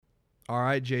All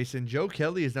right, Jason. Joe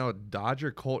Kelly is now a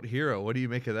Dodger cult hero. What do you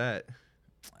make of that?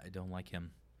 I don't like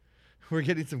him. We're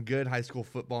getting some good high school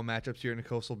football matchups here in the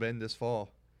Coastal Bend this fall.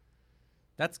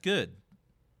 That's good.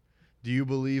 Do you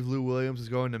believe Lou Williams is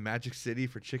going to Magic City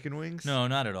for chicken wings? No,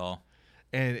 not at all.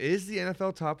 And is the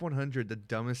NFL Top 100 the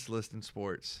dumbest list in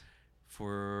sports?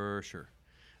 For sure.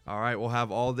 All right, we'll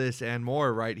have all this and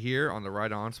more right here on the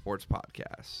Right On Sports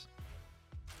Podcast.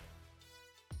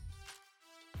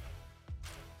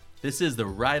 This is the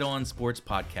Right On Sports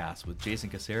Podcast with Jason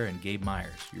Casera and Gabe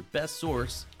Myers, your best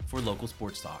source for local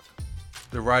sports talk.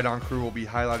 The Right On crew will be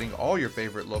highlighting all your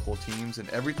favorite local teams and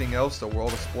everything else the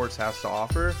world of sports has to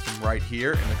offer from right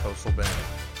here in the Coastal Bend.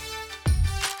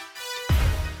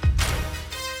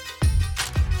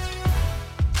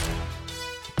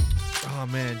 Oh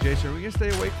man, Jason, are we gonna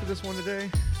stay awake for this one today?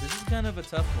 This is kind of a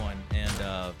tough one,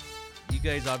 and you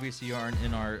guys obviously aren't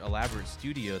in our elaborate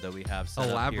studio that we have set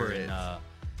up here in,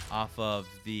 off of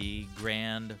the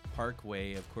Grand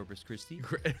Parkway of Corpus Christi.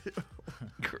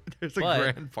 There's a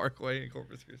Grand Parkway in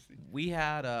Corpus Christi. We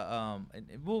had and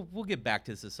we'll get back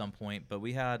to this at some point, but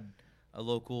we had a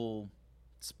local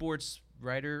sports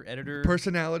writer, editor,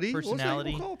 personality.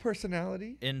 We'll call it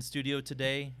personality in studio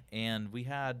today, and we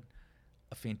had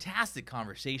a fantastic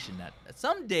conversation that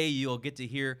someday you'll get to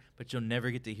hear, but you'll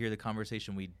never get to hear the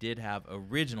conversation we did have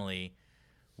originally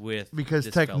with because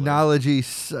this technology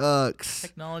fellow. Sucks.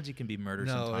 Technology can be murder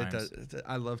sometimes. sometimes. It does.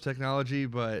 I love technology,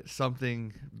 but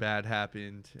something bad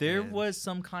happened. There was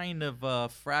some kind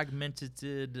of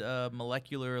fragmented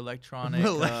molecular electronic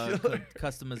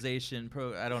customization.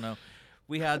 I don't know.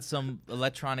 We had some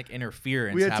electronic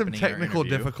interference. We had some happening technical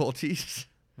difficulties,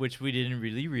 which we didn't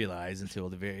really realize until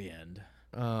the very end.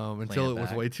 Until it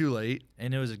was way too late.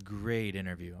 And it was a great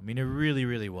interview. I mean, it really,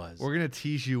 really was. We're gonna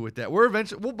tease you with that.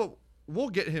 We'll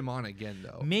get him on again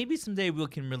though. Maybe someday we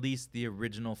can release the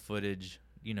original footage.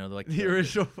 You know, like the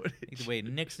original footage. Like the way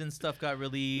Nixon stuff got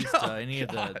released, any of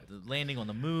the landing on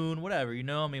the moon, whatever. You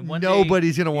know, I mean,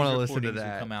 nobody's gonna want to listen to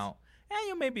that. Come out. And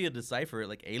you may be able to decipher it.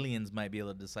 Like aliens might be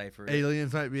able to decipher it.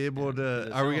 Aliens might be able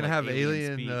to. Are we gonna have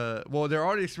alien? Well, they're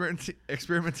already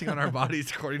experimenting on our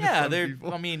bodies, according to some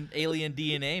people. I mean, alien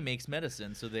DNA makes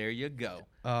medicine, so there you go.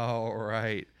 All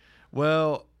right.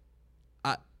 Well,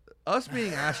 us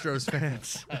being Astros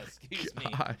fans. Excuse me.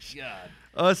 God.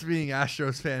 Us being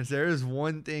Astros fans, there is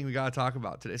one thing we gotta talk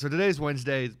about today. So today's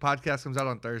Wednesday. The podcast comes out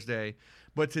on Thursday,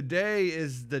 but today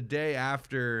is the day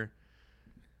after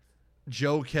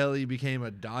Joe Kelly became a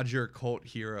Dodger cult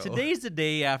hero. Today's the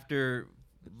day after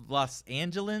Los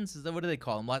Angelans. Is that what do they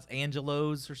call them? Los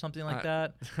Angelos or something like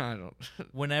that? I don't.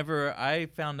 Whenever I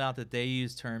found out that they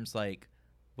use terms like,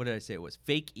 what did I say? It was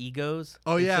fake egos.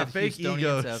 Oh yeah, fake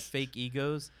egos. Have fake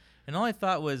egos. And all I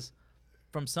thought was,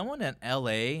 from someone in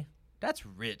L.A., that's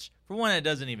rich. For one, it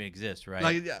doesn't even exist, right?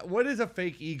 Like, what is a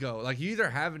fake ego? Like, you either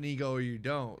have an ego or you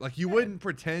don't. Like, you wouldn't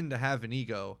pretend to have an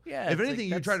ego. Yeah. If anything,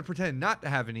 you try to pretend not to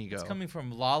have an ego. It's coming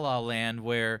from La La Land,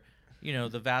 where, you know,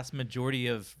 the vast majority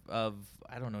of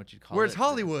I don't know what you'd call it. Where it's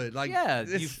Hollywood. Like, yeah,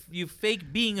 you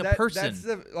fake being a person.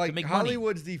 That's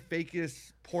Hollywood's the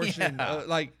fakest portion. Yeah.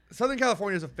 Like, Southern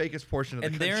California is the fakest portion of the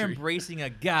country. And they're embracing a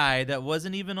guy that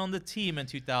wasn't even on the team in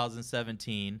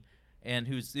 2017 and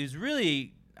who's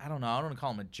really, I don't want to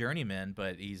call him a journeyman,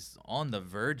 but he's on the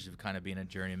verge of kind of being a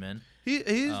journeyman.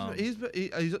 He's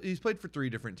played for 3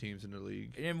 different teams in the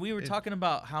league. And we were talking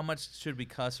about how much should we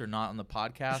cuss or not on the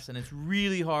podcast, and it's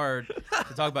really hard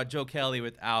to talk about Joe Kelly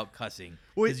without cussing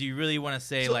because you really want to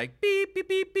say like beep beep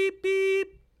beep beep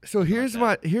beep. So here's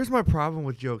my problem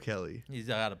with Joe Kelly. He's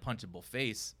got a punchable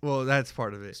face. Well, that's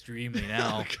part of it. Extremely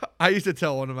now. I used to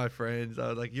tell one of my friends, I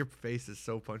was like, "Your face is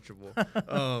so punchable."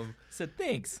 Said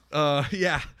thanks.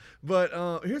 Yeah,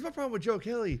 but here's my problem with Joe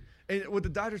Kelly and with the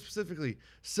Dodgers specifically.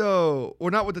 So,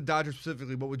 or not with the Dodgers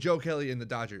specifically, but with Joe Kelly and the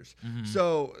Dodgers. Mm-hmm.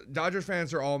 So, Dodgers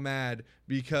fans are all mad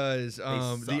because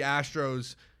the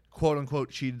Astros, quote unquote,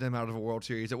 cheated them out of a World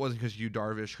Series. It wasn't because Yu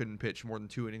Darvish couldn't pitch more than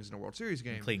 2 innings in a World Series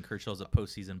game. Clayton Kershaw's a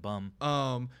postseason bum.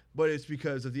 But it's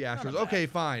because of the Astros. Okay,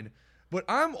 fine. But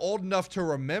I'm old enough to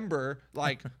remember,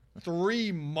 like,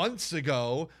 3 months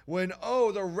ago when,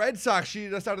 the Red Sox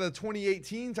cheated us out of the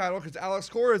 2018 title because Alex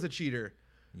Cora is a cheater.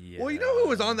 Yeah. Well, you know who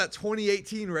was on that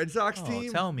 2018 Red Sox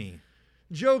team? Tell me.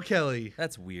 Joe Kelly.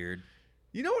 That's weird.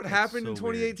 You know what happened in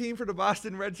 2018 for the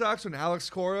Boston Red Sox when Alex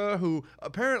Cora, who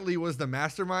apparently was the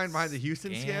mastermind behind the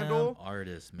Houston scandal,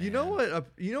 artist, man. You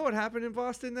know what happened in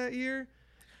Boston that year?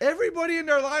 Everybody in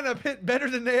their lineup hit better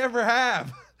than they ever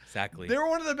have. Exactly. They were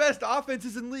one of the best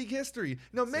offenses in league history.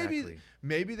 Now,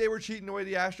 maybe they were cheating the way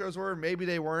the Astros were. Maybe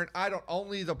they weren't.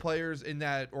 Only the players in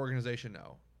that organization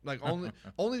know. Like only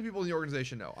the people in the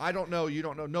organization know. I don't know. You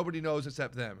don't know. Nobody knows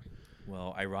except them.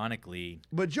 Well, ironically,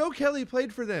 but Joe Kelly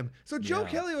played for them. So Joe Yeah.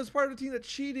 Kelly was part of the team that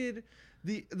cheated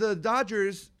the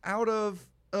Dodgers out of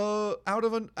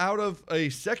a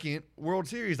second World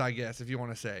Series, I guess, if you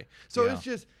want to say. So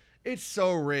Yeah. it's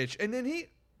so rich. And then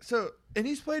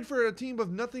he's played for a team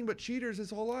of nothing but cheaters his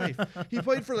whole life. He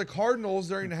played for the Cardinals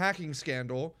during the hacking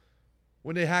scandal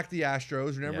when they hacked the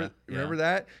Astros. Remember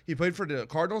that? He played for the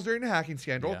Cardinals during the hacking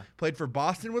scandal. Yeah. Played for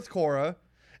Boston with Cora.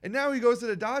 And now he goes to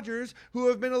the Dodgers, who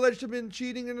have been alleged to have been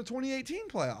cheating in the 2018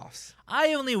 playoffs.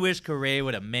 I only wish Correa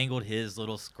would have mangled his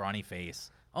little scrawny face.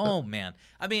 Oh man,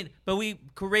 I mean, but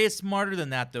Correa's smarter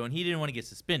than that though, and he didn't want to get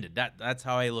suspended. That's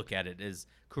how I look at it. Is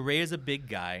Correa's a big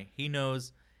guy? He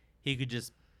knows he could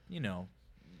just,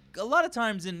 a lot of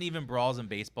times in even brawls in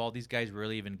baseball, these guys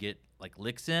rarely even get like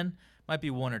licks in. Might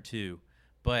be one or two,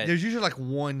 but There's usually like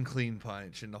one clean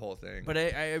punch in the whole thing. But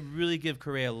I really give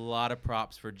Correa a lot of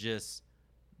props for just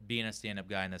being a stand-up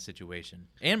guy in that situation,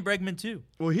 and Bregman too.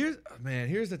 Well, here's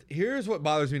what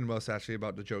bothers me the most actually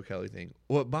about the Joe Kelly thing.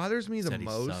 What bothers me the Said he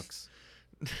most. sucks.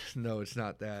 No, it's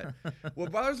not that.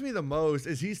 What bothers me the most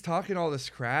is he's talking all this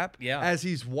crap Yeah. as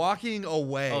he's walking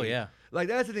away. Oh yeah. Like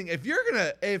that's the thing. If you're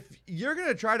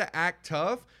gonna try to act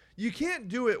tough, you can't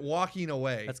do it walking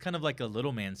away. That's kind of like a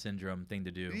little man syndrome thing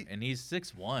to do, and he's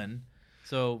 6'1",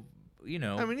 so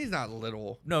I mean, he's not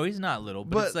little. No, he's not little,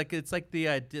 but it's like the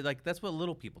idea, like that's what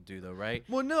little people do though, right?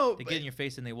 Well, no, They get in your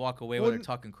face and they walk away while they're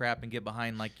talking crap and get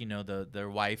behind like their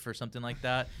wife or something like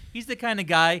that. He's the kind of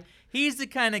guy.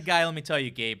 Let me tell you,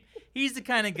 Gabe. He's the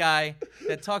kind of guy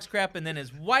that talks crap and then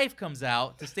his wife comes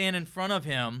out to stand in front of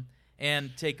him and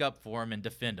take up for him and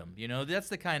defend him. That's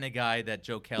the kind of guy that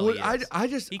Joe Kelly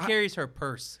is. He carries her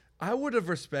purse. I would have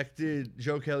respected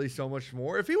Joe Kelly so much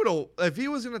more if he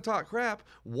was gonna talk crap.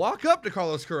 Walk up to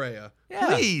Carlos Correa, Yeah.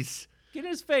 please. Get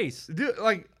in his face.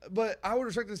 But I would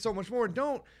respect it so much more.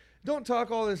 Don't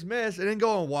talk all this mess and then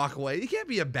go and walk away. You can't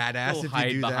be a badass He'll if hide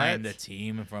you do behind that. the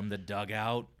team from the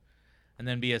dugout and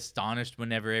then be astonished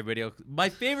whenever everybody else. My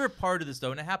favorite part of this, though,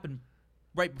 and it happened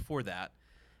right before that,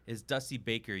 is Dusty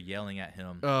Baker yelling at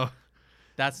him. Oh,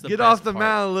 That's the get best off the part.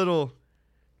 mound a little.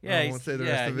 Yeah, I won't say the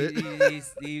rest of it.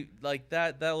 he like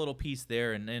that little piece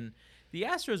there, and the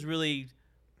Astros really,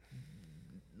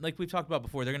 like we've talked about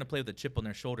before, they're going to play with a chip on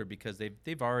their shoulder because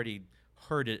they've already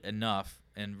heard it enough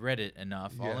and read it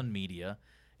enough, all in media,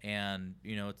 and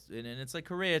it's like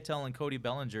Correa telling Cody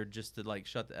Bellinger just to like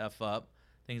shut the F up,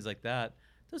 things like that.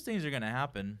 Those things are going to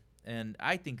happen, and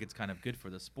I think it's kind of good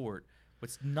for the sport.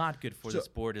 What's not good for the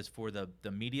sport is for the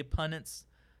media pundits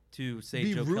to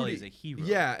say Joe Kelly is a hero.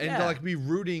 Yeah, and to like be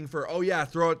rooting for,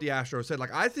 throw out the Astros said.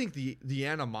 Like I think the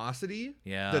animosity,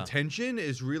 the tension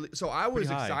is really. So I was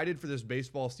excited for this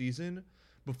baseball season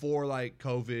before like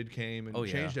COVID came and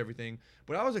changed everything.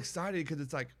 But I was excited because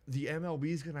it's like the MLB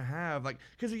is gonna have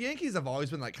because the Yankees have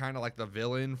always been like kind of like the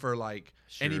villain for like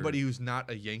anybody who's not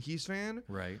a Yankees fan,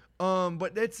 right?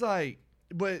 But it's like.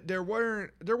 But there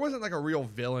wasn't like a real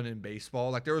villain in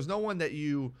baseball. Like there was no one that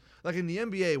like in the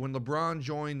NBA when LeBron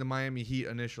joined the Miami Heat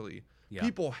initially. Yeah.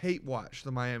 People hate watch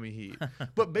the Miami Heat.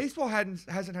 But baseball hasn't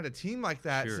had a team like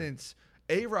that since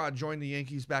A-Rod joined the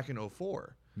Yankees back in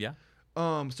 2004. Yeah.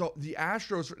 So the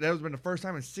Astros, that would have been the first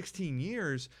time in 16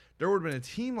 years there would have been a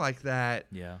team like that.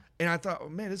 Yeah. And I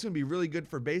thought, man, this is going to be really good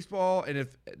for baseball. And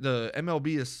if the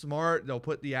MLB is smart, they'll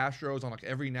put the Astros on like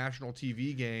every national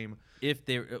TV game. If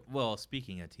they're,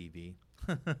 speaking of TV.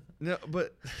 No,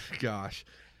 but gosh.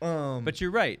 But you're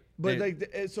right. But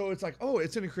so it's like,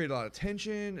 it's going to create a lot of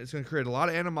tension. It's going to create a lot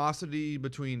of animosity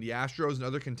between the Astros and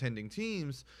other contending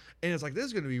teams. And it's like, this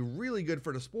is going to be really good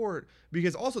for the sport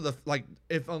because also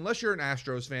unless you're an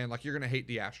Astros fan, like you're going to hate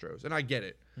the Astros. And I get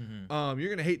it. Mm-hmm. You're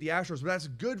going to hate the Astros, but that's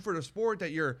good for the sport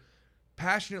that you're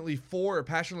passionately for or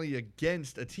passionately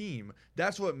against a team.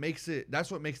 That's what makes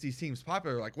these teams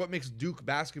popular. Like what makes Duke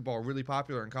basketball really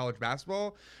popular in college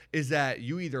basketball is that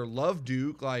you either love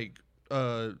Duke, like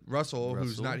Russell,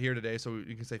 who's not here today, so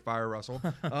you can say fire Russell.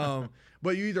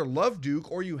 But you either love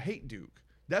Duke or you hate Duke.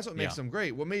 That's what makes them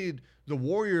great. What made the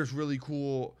Warriors really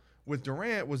cool with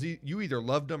Durant was you either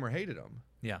loved them or hated them.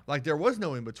 Yeah. Like there was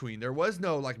no in between. There was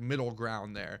no like middle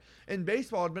ground there. In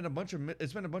baseball, it's been a bunch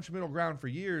of middle ground for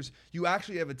years. You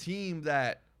actually have a team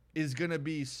that is going to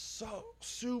be so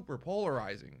super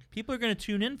polarizing. People are going to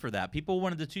tune in for that. People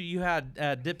wanted to you had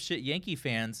dipshit Yankee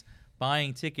fans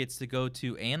buying tickets to go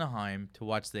to Anaheim to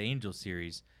watch the Angels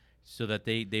series so that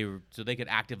they could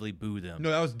actively boo them.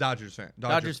 No, that was Dodgers fans.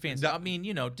 Dodgers fans. I mean,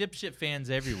 dipshit fans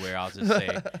everywhere, I'll just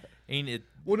say. Ain't it?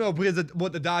 Well, no, because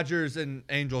the Dodgers and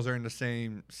Angels are in the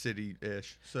same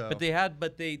city-ish. So, but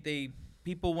they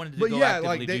people wanted to But go yeah, actively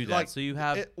like, they, do that. like, So you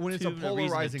have when it's a a reason to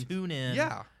polarizing tune in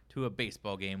yeah. to a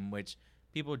baseball game, which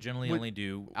people generally only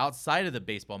do outside of the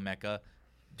baseball mecca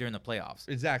during the playoffs.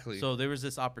 Exactly. So there was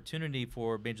this opportunity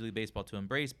for Major League Baseball to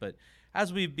embrace, but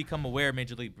as we've become aware,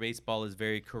 Major League Baseball is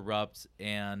very corrupt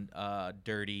and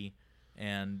dirty,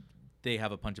 and they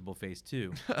have a punchable face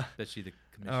too, especially the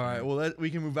commissioner. All right, well, we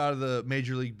can move out of the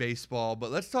Major League Baseball,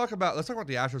 but let's talk about the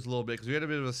Astros a little bit because we had a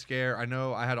bit of a scare. I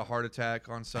know I had a heart attack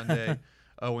on Sunday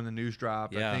when the news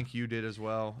dropped. Yeah. I think you did as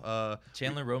well.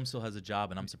 Chandler Rome still has a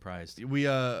job, and I'm surprised.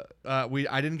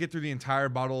 I didn't get through the entire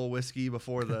bottle of whiskey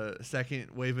before the second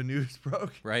wave of news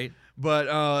broke. Right.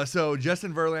 But so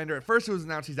Justin Verlander, at first it was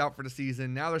announced he's out for the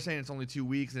season. Now they're saying it's only 2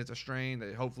 weeks and it's a strain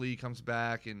that hopefully he comes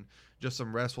back and just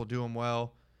some rest will do him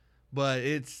well. But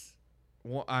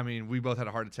we both had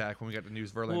a heart attack when we got the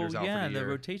news Verlander's out for the year. Yeah, the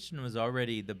rotation was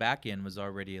already, the back end was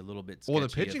already a little bit sketchy. Well,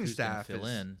 the pitching staff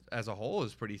as a whole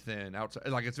is pretty thin. Outside,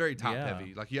 like it's very top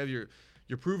heavy. Like you have your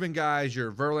proven guys,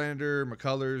 your Verlander,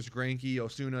 McCullers, Greinke,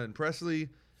 Osuna, and Presley,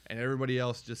 and everybody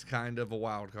else just kind of a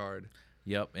wild card.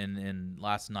 Yep, and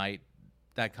last night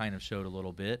that kind of showed a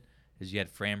little bit, as you had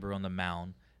Framber on the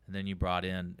mound, and then you brought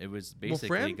in, it was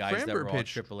basically guys that were all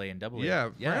AAA and AA. Yeah,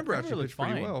 Framber actually pitched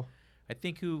pretty well. I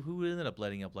think who ended up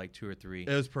letting up like 2 or 3. It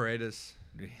was Paredes.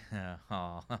 Yeah.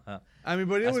 I mean,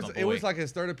 but it was like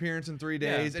his third appearance in 3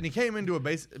 days, and he came into a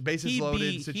bases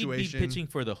loaded situation. He'd be pitching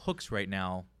for the Hooks right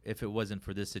now if it wasn't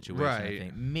for this situation. Right. I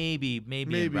think maybe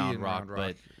in Round Rock,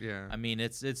 but yeah. I mean,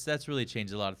 that's really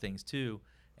changed a lot of things too,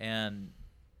 and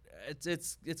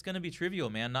it's going to be trivial,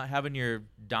 man. Not having your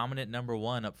dominant number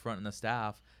one up front in the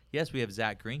staff. Yes, we have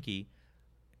Zach Greinke.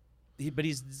 But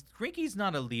Greinke's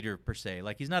not a leader per se.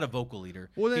 Like, he's not a vocal leader.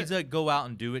 Well, he's a go out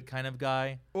and do it kind of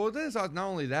guy. Well, then it's not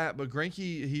only that, but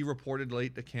Greinke, he reported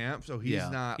late to camp, so he's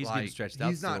not getting stretched out.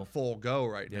 He's not full go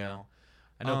right now.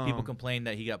 I know people complained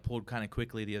that he got pulled kind of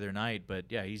quickly the other night, but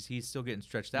yeah, he's still getting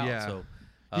stretched out. Yeah. So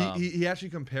he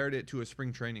actually compared it to a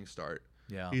spring training start.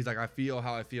 Yeah. He's like, I feel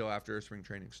how I feel after a spring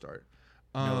training start.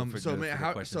 How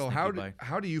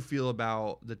do you feel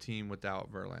about the team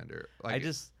without Verlander? Like,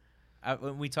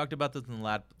 when we talked about this in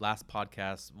the last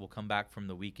podcast, we'll come back from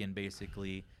the weekend,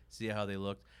 basically, see how they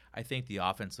looked. I think the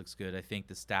offense looks good. I think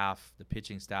the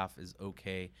pitching staff is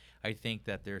okay. I think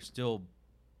that they're still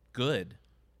good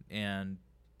and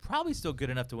probably still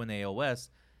good enough to win the AL West,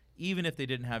 even if they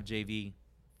didn't have JV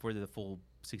for the full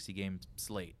 60-game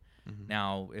slate. Mm-hmm.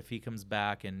 Now, if he comes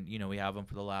back and, we have him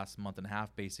for the last month and a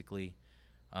half, basically,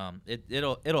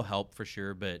 it'll help for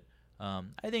sure. But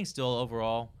I think still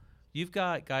overall, you've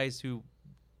got guys who,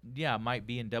 might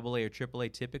be in AA or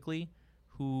AAA typically,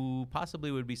 who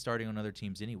possibly would be starting on other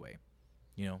teams anyway.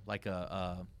 Like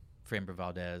a Framber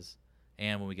Valdez,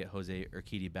 and when we get Jose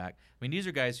Urquidy back. I mean, these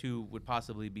are guys who would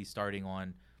possibly be starting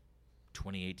on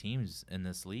 28 teams in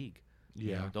this league.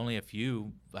 Yeah. Only a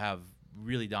few have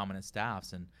really dominant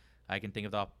staffs, and I can think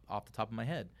of off the top of my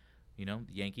head. The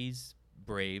Yankees,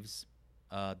 Braves,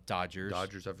 Dodgers.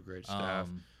 Dodgers have a great staff.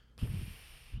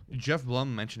 Jeff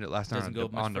Blum mentioned it last night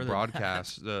on the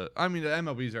broadcast. The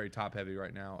MLB is very top heavy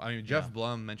right now. I mean, Jeff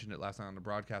Blum mentioned it last night on the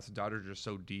broadcast. The Dodgers are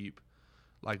so deep,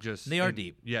 they are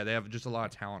deep. Yeah, they have just a lot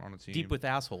of talent on the team. Deep with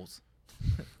assholes.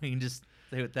 We can just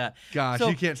say with that. Gosh,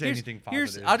 you can't say anything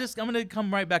positive. I'm gonna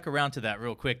come right back around to that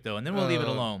real quick though, and then we'll leave it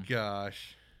alone.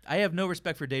 Gosh. I have no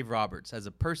respect for Dave Roberts as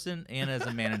a person and as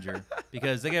a manager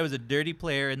because that guy was a dirty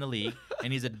player in the league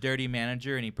and he's a dirty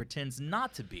manager and he pretends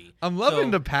not to be. I'm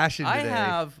loving the passion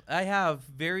today. I have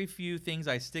very few things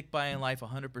I stick by in life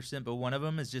 100%, but one of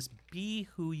them is just be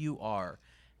who you are.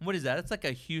 And what is that? It's like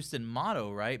a Houston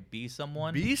motto, right? Be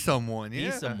someone. Be someone, yeah.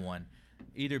 Be someone.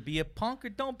 Either be a punk or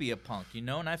don't be a punk,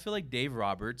 And I feel like Dave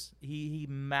Roberts, he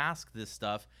masked this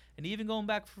stuff, and even going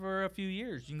back for a few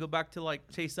years, you can go back to like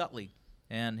Chase Utley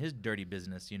and his dirty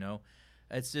business,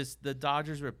 It's just the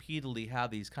Dodgers repeatedly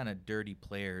have these kind of dirty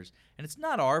players. And it's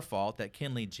not our fault that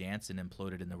Kenley Jansen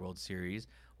imploded in the World Series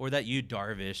or that Yu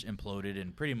Darvish imploded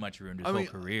and pretty much ruined his whole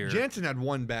career. Jansen had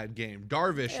one bad game.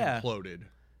 Darvish imploded.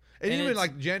 And even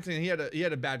like Jansen, he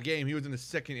had a bad game. He was in the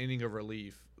second inning of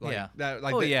relief.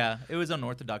 It was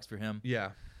unorthodox for him. Yeah.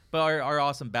 But our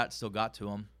awesome bat still got to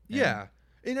him. Yeah.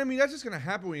 And that's just going to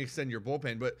happen when you extend your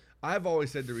bullpen. But I've always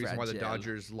said the reason why the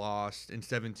Dodgers lost in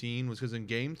 17 was because in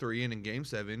Game 3 and in Game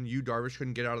 7, Yu Darvish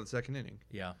couldn't get out of the second inning.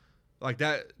 Yeah. Like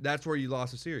that's where you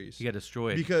lost the series. You got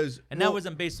destroyed. That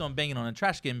wasn't based on banging on a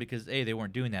trash can because, A, they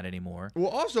weren't doing that anymore. Well,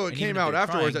 also, it came out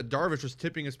afterwards that Darvish was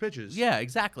tipping his pitches. Yeah,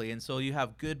 exactly. And so you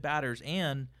have good batters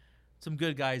and some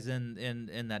good guys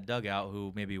in that dugout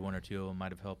who maybe one or two of them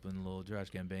might have helped in a little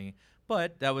trash can banging.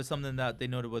 But that was something that they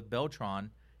noted with Beltran.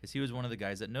 is he was one of the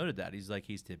guys that noted that. He's like,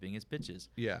 he's tipping his pitches.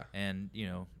 Yeah. And,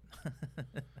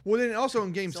 Well, then also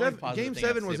in Game It's the only 7, positive Game thing I'd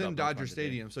 7 say was about in Blake Dodger Bonds today.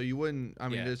 Stadium, so you wouldn't. I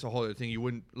mean, Yeah. it's a whole other thing. You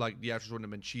wouldn't the Astros wouldn't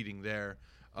have been cheating there.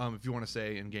 If you want to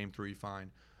say in Game 3,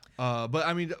 fine. But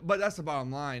I mean, but that's the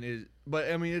bottom line.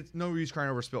 But I mean, it's no use crying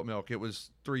over spilt milk. It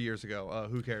was 3 years ago.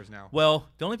 Who cares now? Well,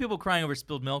 the only people crying over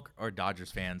spilled milk are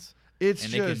Dodgers fans. It's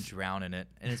and just they can drown in it,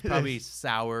 and it's probably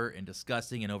sour and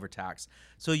disgusting and overtaxed.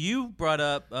 So you brought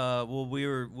up, we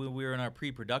were in our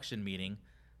pre-production meeting.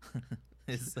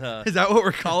 Is that what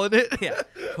we're calling it? Yeah.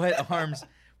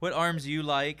 What arms you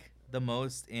like the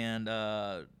most and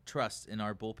trust in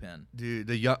our bullpen? Dude,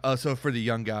 the young. So for the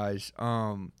young guys,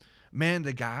 man,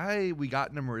 the guy we got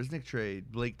in the Marisnik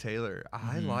trade, Blake Taylor,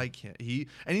 I like him.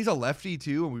 He's a lefty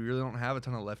too, and we really don't have a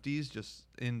ton of lefties just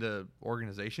in the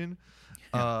organization.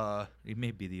 He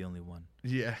may be the only one.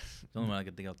 Yeah, The only one I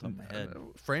can think off the top of my head.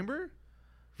 Framber.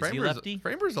 Is he a lefty?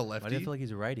 Framber's a lefty. Why do I feel like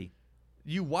he's a righty?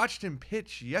 You watched him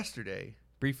pitch yesterday.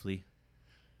 Briefly.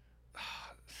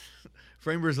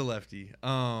 Framber's a lefty.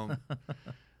 I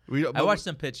I watched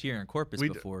him pitch here in Corpus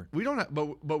before. We don't have,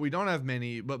 but we don't have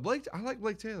many. But I like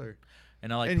Blake Taylor.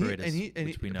 And I like Paredes,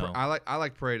 which we know. I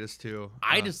like Paredes too.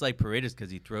 I just like Paredes because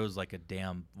he throws like a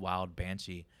damn wild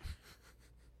banshee.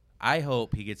 I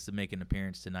hope he gets to make an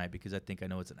appearance tonight because I think I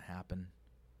know what's going to happen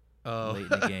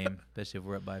late in the game, especially if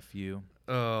we're up by a few.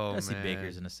 Oh, Jesse man.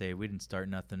 Baker's going to say, we didn't start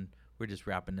nothing. We're just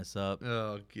wrapping this up.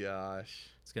 Oh, gosh.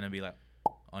 It's going to be like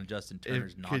on Justin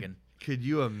Turner's noggin. Could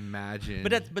you imagine?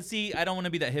 But see, I don't want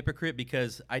to be that hypocrite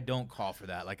because I don't call for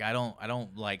that. Like I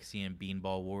don't like seeing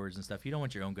beanball wars and stuff. You don't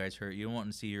want your own guys hurt. You don't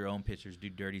want to see your own pitchers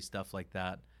do dirty stuff like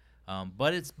that.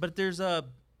 But there's a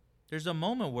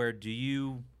moment where do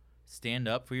you stand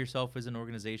up for yourself as an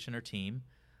organization or team,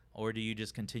 or do you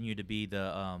just continue to be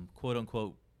the quote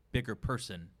unquote bigger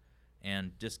person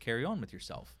and just carry on with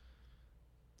yourself?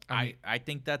 I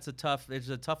think there's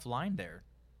a tough line there.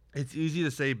 It's easy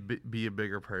to say be a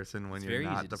bigger person when you're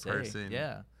not the person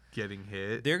getting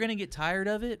hit. They're going to get tired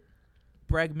of it.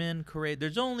 Bregman, Correa.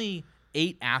 There's only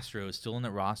 8 Astros still in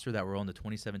that roster that were on the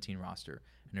 2017 roster,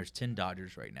 and there's 10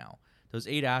 Dodgers right now. Those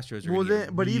 8 Astros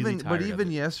are but really tired even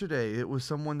of it. yesterday, it was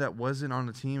someone that wasn't on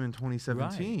the team in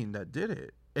 2017 that did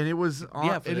it, and it was for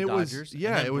the Dodgers.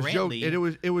 it was Joe.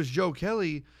 It was Joe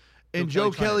Kelly. And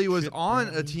Joe Kelly was on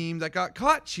a team that got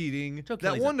caught cheating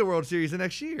that won the World Series the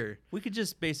next year. We could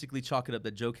just basically chalk it up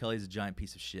that But Kelly's a giant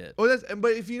piece of shit. Oh,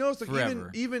 but if you notice, like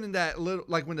even in that little,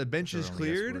 like when the benches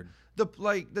cleared,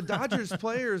 the Dodgers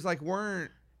players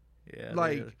weren't. Yeah,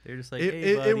 like they're just like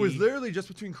it was literally just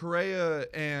between Correa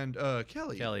and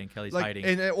Kelly. Kelly and Kelly's hiding.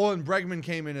 And Bregman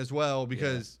came in as well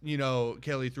because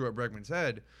Kelly threw at Bregman's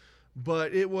head.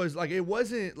 But it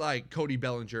wasn't like Cody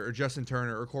Bellinger or Justin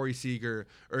Turner or Corey Seager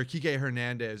or Kike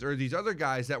Hernandez or these other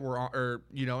guys that were on, or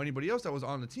anybody else that was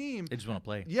on the team. They just want to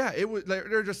play. Yeah, it was.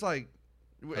 They're just like,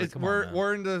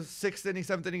 we're in the 6th inning,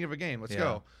 7th inning of a game. Let's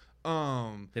go.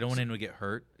 They don't want anyone to get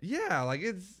hurt. Yeah,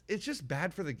 it's just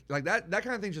bad for the that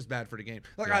kind of thing's just bad for the game.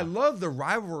 I love the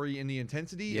rivalry and the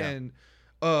intensity and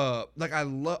I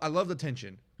love the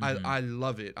tension. I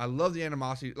love it. I love the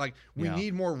animosity. We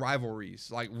need more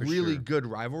rivalries, really good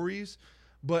rivalries.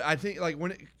 But I think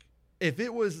if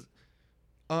it was,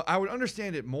 I would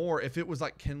understand it more if it was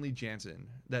like Kenley Jansen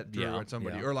that threw at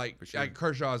somebody, or like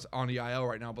Kershaw's on the IL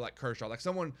right now, but like Kershaw,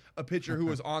 a pitcher who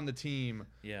was on the team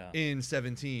in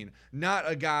 17, not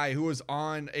a guy who was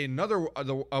on a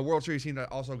World Series team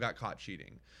that also got caught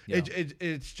cheating. Yeah.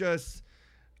 It's just.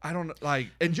 I don't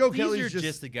and Joe Kelly's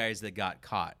just the guys that got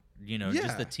caught.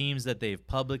 Just the teams that they've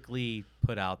publicly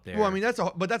put out there. Well, I mean that's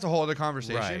a whole other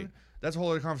conversation. Right. That's a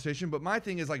whole other conversation. But my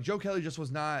thing is Joe Kelly just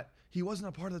was not. He wasn't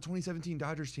a part of the 2017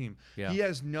 Dodgers team. Yeah. He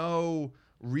has no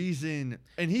reason,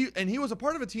 and he was a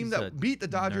part of a team that beat the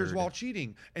Dodgers while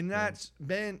cheating, and that's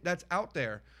out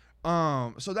there.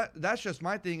 So that's just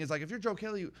my thing is if you're Joe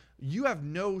Kelly, you have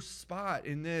no spot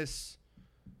in this.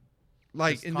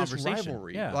 In this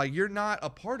rivalry. Yeah. You're not a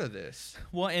part of this.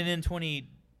 Well, and in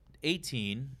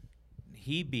 2018,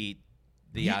 he beat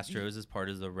the Astros as part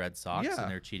of the Red Sox in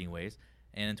their cheating ways.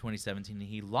 And in 2017,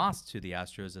 he lost to the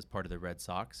Astros as part of the Red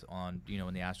Sox in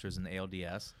the Astros in the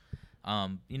ALDS.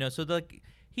 So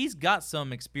he's got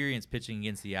some experience pitching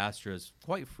against the Astros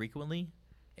quite frequently.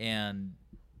 And,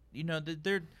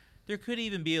 there could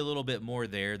even be a little bit more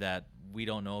there that we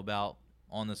don't know about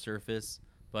on the surface.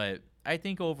 But I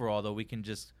think overall, though, we can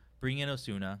just bring in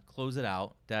Osuna, close it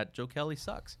out, that Joe Kelly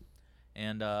sucks.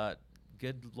 And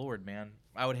good Lord, man,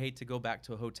 I would hate to go back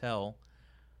to a hotel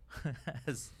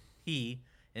as he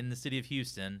in the city of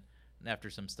Houston after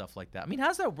some stuff like that. I mean, how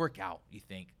does that work out, you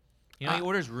think? He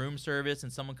orders room service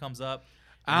and someone comes up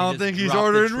I don't think he's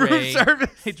ordering room service.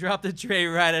 He dropped the tray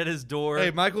right at his door.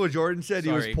 Hey, Michael Jordan said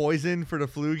he was poisoned for the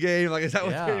flu game. Like, is that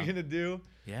what they're gonna do?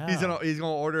 Yeah. He's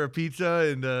gonna order a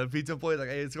pizza, and the pizza employee's like,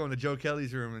 "Hey, it's going to Joe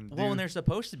Kelly's room." And and they're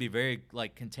supposed to be very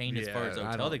like contained as far as the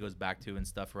hotel that goes back to and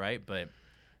stuff, right? But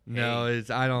no,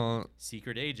 I don't.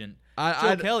 Secret agent.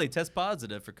 Joe Kelly test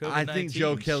positive for COVID-19. I think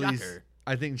Joe Kelly's. Shocker.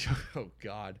 I think oh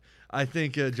God, I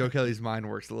think Joe Kelly's mind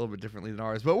works a little bit differently than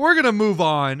ours. But we're gonna move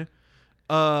on,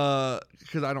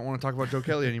 because I don't want to talk about Joe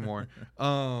Kelly anymore.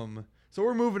 So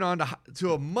we're moving on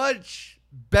to a much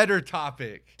better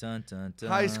topic. Dun, dun, dun.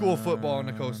 High school football in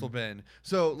the Coastal Bend.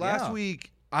 So last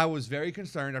week I was very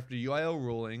concerned after the UIL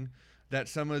ruling that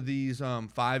some of these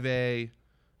 5A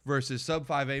versus sub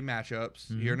 5A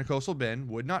matchups here in the Coastal Bend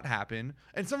would not happen,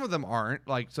 and some of them aren't.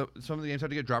 Like some of the games had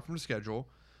to get dropped from the schedule.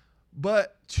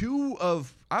 But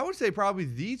I would say probably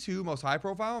the two most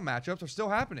high-profile matchups are still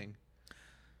happening.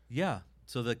 Yeah.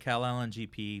 So the Cal Allen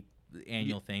GP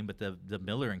annual thing, but the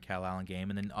Miller and Cal Allen game,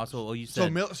 and then also you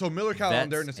said so Miller Cal Allen,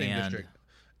 they're in the same district.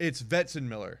 It's Vets and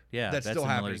Miller. Yeah, that's Vets still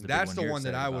happening. That's the one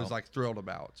that I was about. like thrilled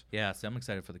about. Yeah, so I'm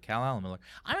excited for the Cal Allen Miller.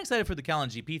 I'm excited for the Cal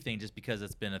Allen GP thing just because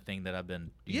it's been a thing that I've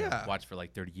been watched for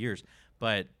like 30 years.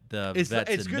 But Vets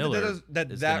and Miller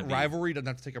that rivalry doesn't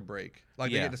have to take a break.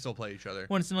 Like they get to still play each other.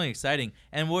 Well, it's really exciting,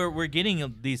 and we're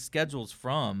getting these schedules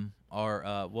from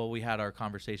our we had our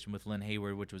conversation with Lynn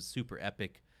Hayward, which was super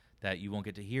epic that you won't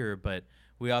get to hear, but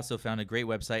we also found a great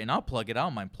website, and I'll plug it. I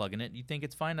don't mind plugging it. You think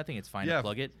it's fine? I think it's fine to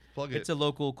plug it. It's a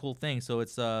local cool thing. So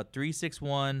it's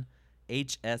 361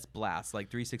 HS Blast, like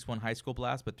 361 High School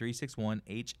Blast, but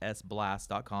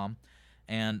 361hsblast.com.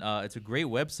 And it's a great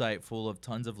website full of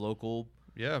tons of local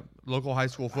high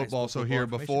school football. So here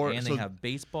before, and they have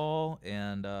baseball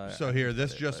and. So here,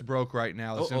 this just broke right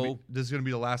now. This is going to be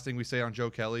the last thing we say on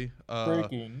Joe Kelly.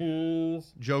 Breaking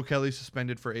news: Joe Kelly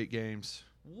suspended for 8 games.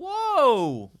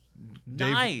 Whoa!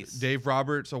 Nice. Dave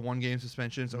Roberts, a 1-game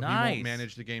suspension, so he won't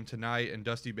manage the game tonight. And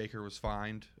Dusty Baker was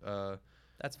fined.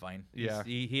 That's fine. Yeah,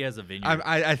 he has a vineyard.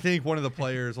 I think one of the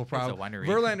players will probably.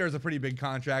 Verlander is a pretty big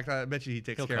contract. I bet you he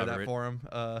takes care of that for him.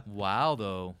 Wow,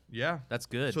 though. Yeah, that's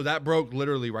good. So that broke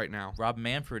literally right now. Rob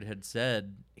Manfred had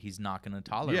said he's not going to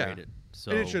tolerate it.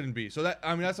 So and it shouldn't be. So that's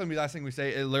going to be the last thing we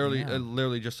say. It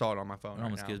literally just saw it on my phone. It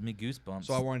almost gives me goosebumps.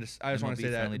 So I just want to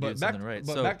say that. But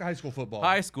back to high school football.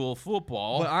 High school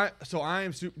football.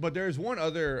 But there's one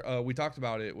other. We talked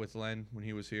about it with Len when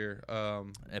he was here.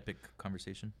 Epic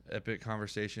conversation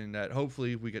that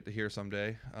hopefully we get to hear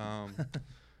someday.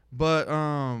 But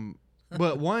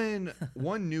one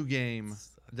new game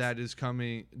that is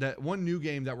coming. That one new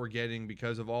game that we're getting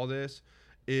because of all this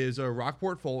is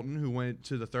Rockport Fulton, who went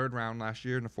to the 3rd round last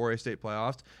year in the 4A state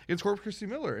playoffs, against Corpus Christi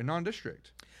Miller in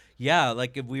non-district. Yeah,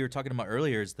 like we were talking about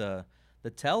earlier, is the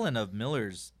telling of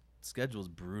Miller's schedule is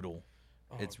brutal.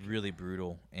 It's really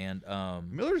brutal, and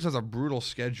Miller's has a brutal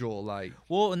schedule.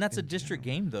 And that's a district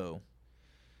game though.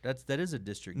 That is a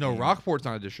district game. No, Rockport's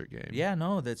not a district game. Yeah,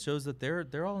 no, that shows that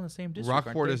they're all in the same district.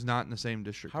 Rockport is not in the same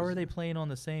district. How are they playing on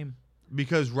the same?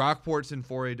 Because Rockport's in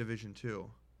 4A Division 2.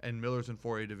 And Miller's in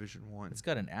 4A Division 1. It's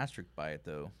got an asterisk by it,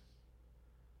 though.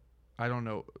 I don't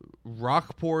know.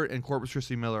 Rockport and Corpus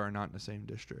Christi Miller are not in the same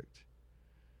district.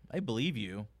 I believe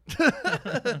you.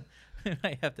 I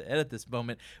have to edit this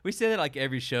moment. We say that like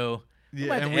every show.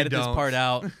 Yeah, and we edit this part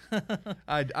out.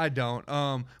 I don't.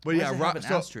 But why yeah, does it have an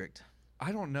asterisk?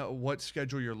 I don't know what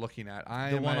schedule you're looking at.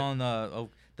 The one on the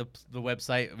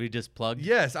website we just plugged.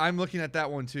 Yes, I'm looking at that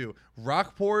one too.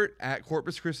 Rockport at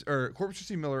Corpus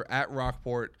Christi Miller at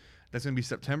Rockport. That's going to be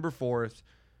September 4th.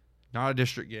 Not a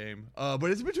district game, but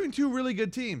it's between two really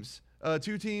good teams.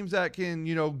 Two teams that can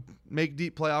make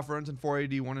deep playoff runs in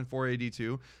 4AD1 and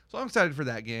 4AD2. So I'm excited for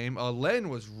that game. Len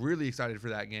was really excited for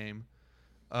that game.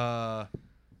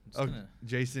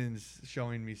 Jason's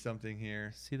showing me something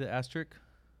here. See the asterisk?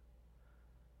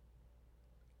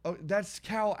 Oh, that's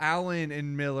Cal Allen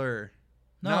and Miller.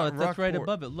 No, that's right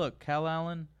above it. Look, Cal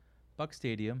Allen, Buck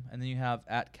Stadium, and then you have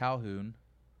at Calhoun.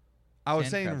 I was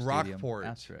saying Rockport.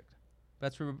 Asterisk.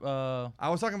 That's where. I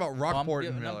was talking about Rockport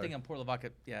and Miller. I'm thinking Port Lavaca.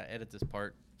 Yeah, edit this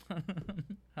part.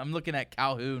 I'm looking at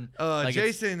Calhoun.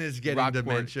 Jason is getting Rockport,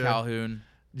 dementia. Calhoun.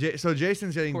 So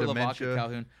Jason's getting Port dementia. Lavaca,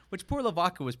 Calhoun, which Port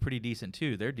Lavaca was pretty decent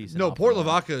too. They're decent. No, Port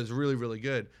Lavaca is really, really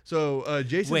good. So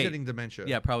Jason's getting dementia.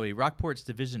 Yeah, probably. Rockport's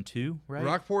Division 2, right?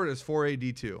 Rockport is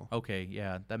 4AD2. Okay,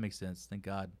 yeah, that makes sense. Thank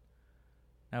God.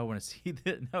 Now I want to see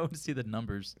the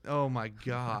numbers. Oh my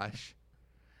gosh.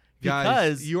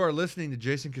 Guys, you are listening to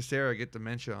Jason Casera get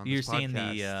dementia on this podcast. You're seeing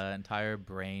the entire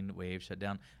brain wave shut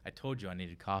down. I told you I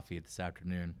needed coffee this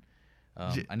afternoon.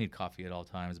 I need coffee at all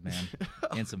times, man,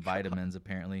 and some vitamins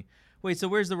apparently. Wait, so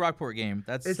where's the Rockport game?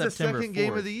 That's it's September the second 4th.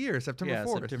 game of the year, September 4th.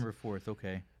 Yeah, September 4th.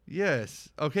 Okay. Yes.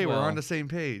 Okay, Well, we're on the same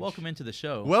page. Welcome into the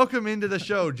show. Welcome into the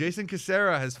show. Jason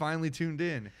Casera has finally tuned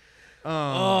in.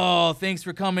 Oh, thanks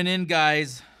for coming in,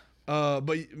 guys.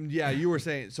 But yeah, you were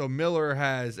saying, so Miller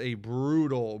has a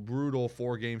brutal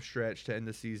 4-game stretch to end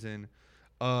the season.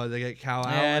 They get Cal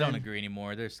Allen. Yeah, I don't agree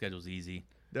anymore. Their schedule's easy.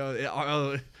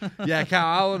 Yeah, Cal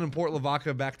Allen and Port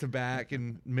Lavaca back-to-back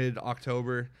in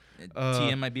mid-October.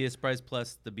 TM might be a surprise,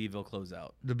 plus the Beeville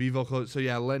closeout. The Beeville close. So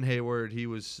yeah, Len Hayward, he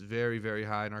was very, very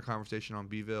high in our conversation on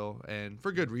Beeville, and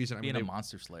for good reason. Being a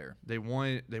monster slayer. They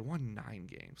won 9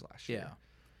 games last year. Yeah.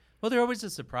 Well, they're always a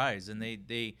surprise, and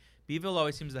Beeville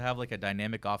always seems to have like a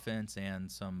dynamic offense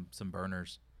and some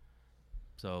burners.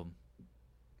 So,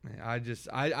 I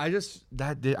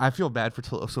feel bad for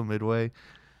Toledo Midway.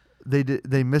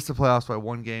 They missed the playoffs by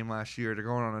 1 game last year. They're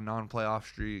going on a non-playoff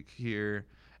streak here,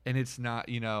 and it's not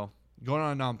going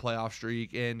on a non-playoff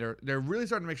streak, and they're really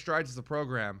starting to make strides as a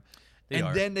program.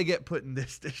 Then they get put in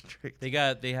this district. They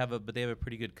have a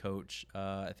pretty good coach.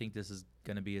 I think this is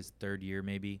going to be his 3rd year,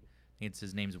 maybe. I think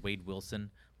his name's Wade Wilson,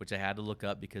 which I had to look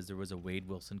up because there was a Wade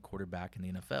Wilson quarterback in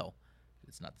the NFL.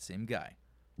 It's not the same guy,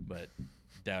 but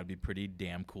that would be pretty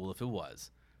damn cool if it was,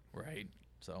 right?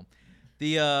 So,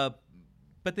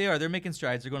 but they're making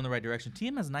strides. They're going in the right direction.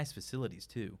 TM has nice facilities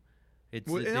too. They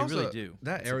really do.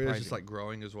 That area is just like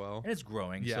growing as well. And it's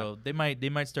growing, so they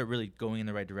might start really going in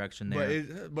the right direction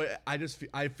there. But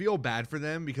I feel bad for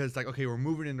them because like, okay, we're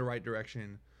moving in the right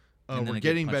direction. We're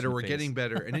getting better.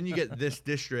 And then you get this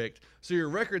district. So your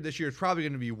record this year is probably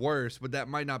going to be worse, but that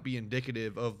might not be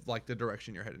indicative of like the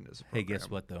direction you're heading as a program. Hey, guess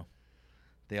what though?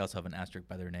 They also have an asterisk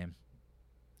by their name.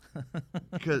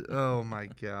 Because oh my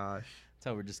gosh. That's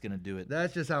how we're just going to do it.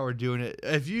 That's just how we're doing it.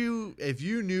 If you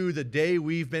knew the day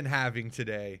we've been having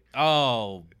today.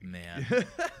 Oh man.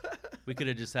 We could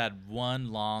have just had one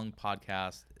long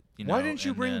podcast. Why didn't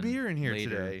you bring beer in here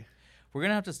today? We're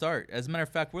going to have to start. As a matter of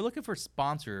fact, we're looking for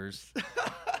sponsors.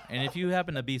 And if you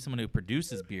happen to be someone who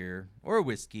produces beer or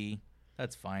whiskey,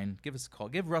 that's fine. Give us a call.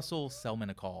 Give Russell Selman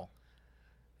a call.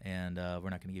 And we're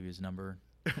not going to give you his number.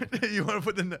 You want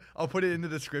to I'll put it in the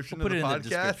description of the podcast? Put it in the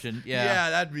description, yeah.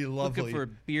 Yeah, that'd be lovely. Looking for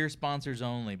beer sponsors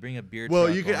only. Bring a beer Well,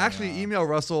 truck you can on, actually email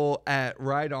Russell at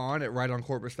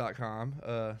rideoncorpus.com.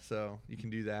 So you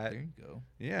can do that. There you go.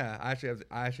 Yeah, I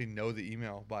actually know the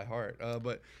email by heart.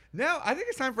 But now I think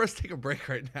it's time for us to take a break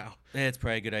right now. Yeah, it's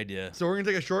probably a good idea. So we're going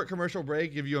to take a short commercial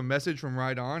break, give you a message from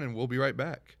Ride On, and we'll be right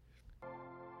back.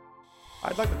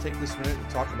 I'd like to take this minute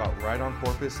to talk about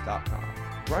rideoncorpus.com.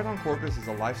 Ride On Corpus is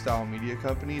a lifestyle media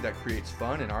company that creates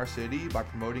fun in our city by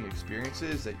promoting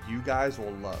experiences that you guys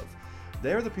will love.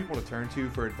 They are the people to turn to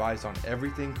for advice on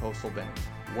everything Coastal Bend.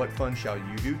 What fun shall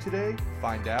you do today?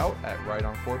 Find out at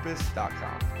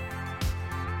rideoncorpus.com.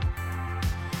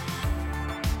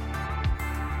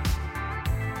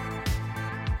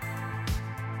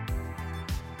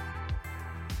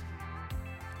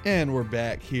 And we're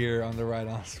back here on the Ride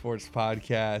On Sports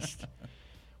Podcast.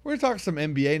 We're going to talk some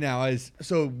NBA now.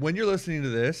 So when you're listening to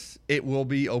this, it will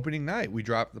be opening night. We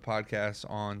dropped the podcast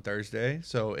on Thursday,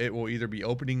 so it will either be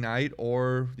opening night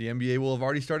or the NBA will have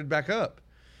already started back up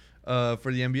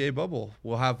for the NBA bubble.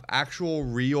 We'll have actual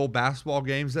real basketball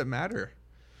games that matter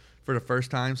for the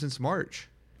first time since March.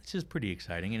 It's just pretty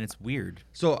exciting, and it's weird.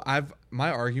 So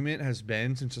my argument has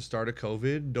been since the start of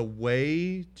COVID, the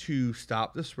way to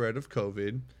stop the spread of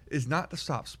COVID is not to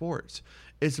stop sports.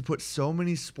 It's to put so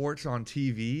many sports on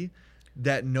TV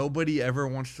that nobody ever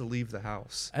wants to leave the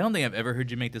house. I don't think I've ever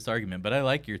heard you make this argument, but I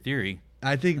like your theory.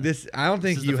 I think this. I don't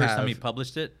think you have. This is the first time you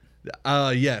published it.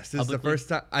 Yes, this is the first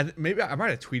time. Maybe I might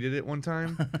have tweeted it one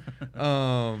time.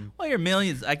 Well, you're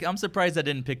millions. I'm surprised I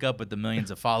didn't pick up with the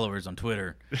millions of followers on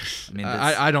Twitter. I mean,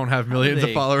 I don't have millions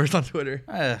of followers on Twitter.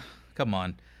 Come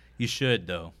on, you should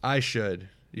though. I should.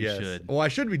 Yes. You should. Well, I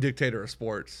should be dictator of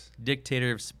sports.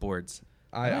 Dictator of sports.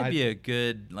 That might be a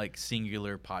good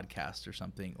singular podcast or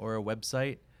something, or a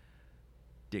website.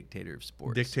 Dictator of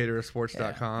Sports.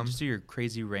 Dictatorofsports.com. Just do your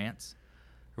crazy rants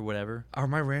or whatever. Are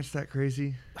my rants that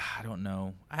crazy? I don't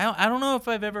know. I don't know if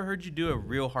I've ever heard you do a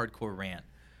real hardcore rant.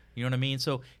 You know what I mean?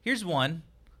 So here's one.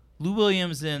 Lou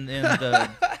Williams and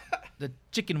the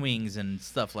chicken wings and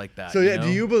stuff like that. So yeah, do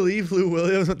you believe Lou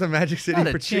Williams with the Magic City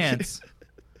for chance? Chicken?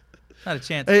 Not a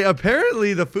chance. Hey,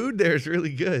 apparently the food there is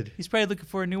really good. He's probably looking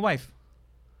for a new wife.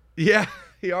 Yeah,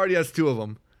 he already has 2 of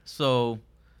them. So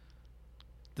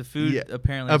the food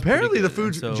apparently the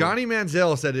food. So Johnny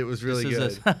Manziel said it was really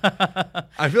good.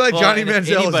 I feel like well, Johnny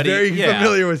Manziel is very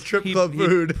familiar with strip club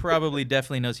food. He probably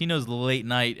definitely knows. He knows the late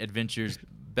night adventures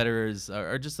better as,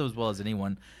 or just as well as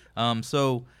anyone.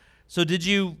 So did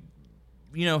you,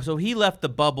 so he left the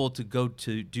bubble to go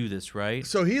to do this, right?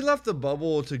 So he left the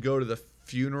bubble to go to the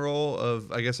funeral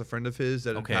of, I guess, a friend of his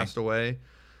that had passed away.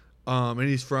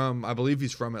 And I believe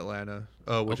he's from Atlanta,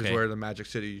 which is where the Magic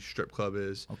City strip club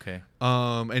is. Okay.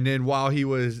 And then while he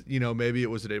was, maybe it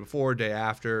was the day before, day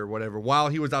after, whatever, while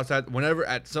he was outside, whenever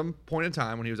at some point in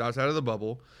time when he was outside of the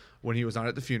bubble, when he was not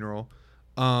at the funeral,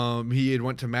 he had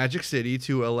went to Magic City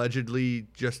to allegedly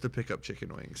just to pick up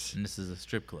chicken wings. And this is a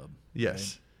strip club.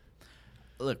 Yes.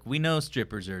 Right? Look, we know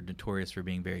strippers are notorious for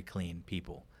being very clean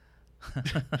people.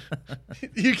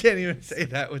 You can't even say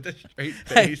that with a straight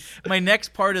face. Hey, my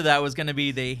next part of that was going to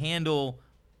be they handle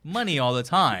money all the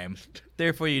time.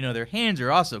 Therefore, their hands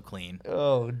are also clean.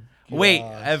 Oh, gosh. Wait,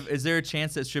 is there a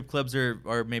chance that strip clubs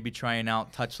are maybe trying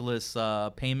out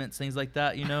touchless payments, things like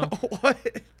that,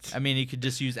 What? I mean, you could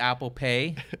just use Apple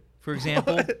Pay, for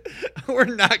example. What? We're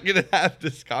not going to have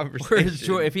this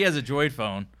conversation. If he has a Droid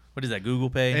phone, what is that, Google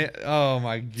Pay? Oh,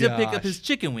 my God. To pick up his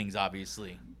chicken wings,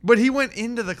 obviously. But he went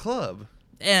into the club.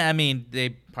 And I mean, they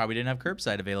probably didn't have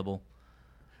curbside available.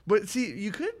 But see,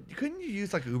 couldn't you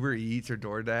use like Uber Eats or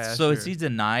DoorDash? So is he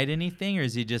denied anything, or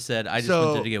has he just said, "I just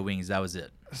wanted to get wings"? That was it.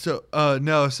 So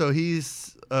no, so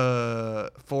he's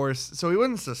forced. So he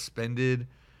wasn't suspended,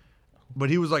 but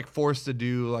he was like forced to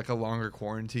do like a longer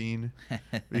quarantine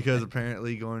because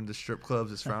apparently going to strip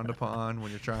clubs is frowned upon when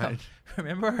you're trying.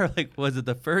 Remember, was it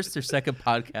the first or second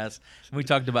podcast when we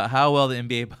talked about how well the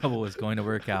NBA bubble was going to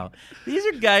work out? These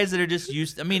are guys that are just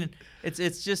used. I mean,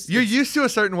 it's just you're used to a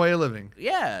certain way of living.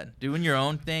 Yeah, doing your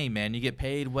own thing, man. You get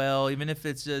paid well, even if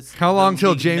it's just how long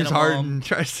till James Harden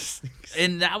tries to sneak?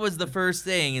 And that was the first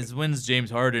thing: is when's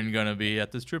James Harden gonna be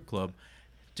at the strip club?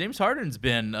 James Harden's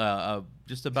been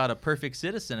just about a perfect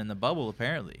citizen in the bubble,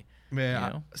 apparently.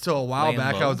 Man, so a while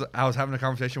back I was having a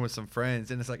conversation with some friends,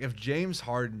 and it's like if James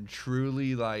Harden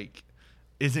truly like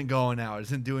isn't going out,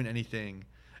 isn't doing anything,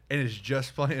 and is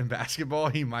just playing basketball,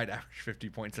 he might average 50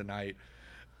 points a night.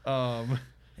 And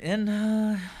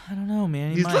I don't know,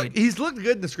 man. He's looked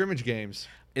good in the scrimmage games.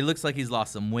 It looks like he's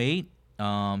lost some weight.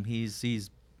 He's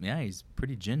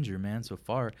pretty ginger, man, so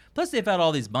far. Plus they've had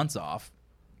all these months off.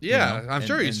 Yeah, I'm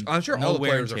sure all the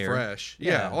players are fresh.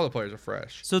 Yeah, all the players are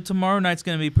fresh. So tomorrow night's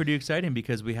going to be pretty exciting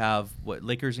because we have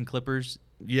Lakers and Clippers.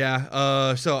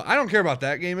 Yeah. So I don't care about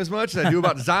that game as much as I do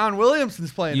about Zion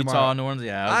Williamson's playing tomorrow. Utah, New Orleans.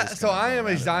 Yeah.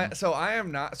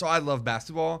 I love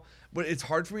basketball, but it's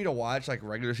hard for me to watch like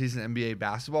regular season NBA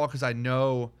basketball because I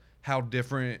know how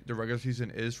different the regular season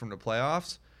is from the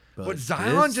playoffs. But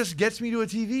Zion just gets me to a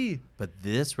TV. But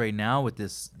this right now with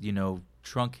this,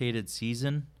 truncated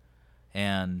season.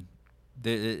 And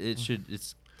there's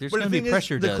going to be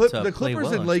pressure to the play Clippers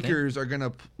well, and Lakers are going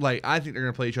to I think they're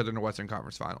going to play each other in the Western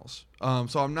Conference Finals.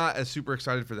 So I'm not as super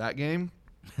excited for that game.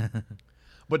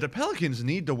 But the Pelicans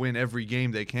need to win every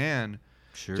game they can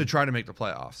to try to make the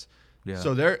playoffs. Yeah.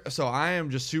 So I am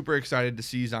just super excited to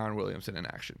see Zion Williamson in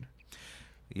action.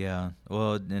 Yeah.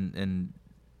 Well, and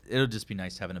it'll just be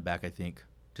nice having it back, I think.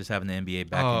 Just having the NBA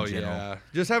back in general. Oh, yeah.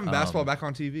 Just having basketball back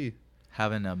on TV.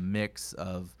 Having a mix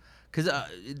of because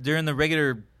during the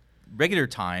regular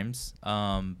times,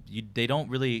 they don't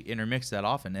really intermix that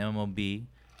often. MLB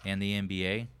and the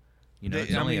NBA,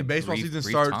 baseball season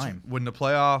starts when the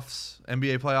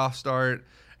NBA playoffs start,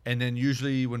 and then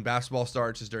usually when basketball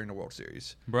starts is during the World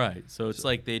Series. Right. So it's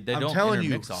like they don't intermix often. I'm telling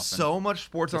you, so much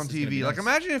sports on TV. Like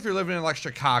imagine if you're living in like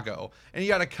Chicago and you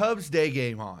got a Cubs day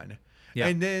game on,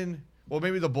 and then. Well,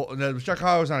 maybe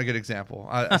Chicago's not a good example.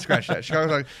 I scratch that.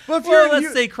 Chicago's like,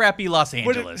 let's say crappy Los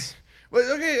Angeles.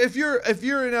 Okay, if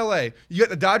you're in LA, you got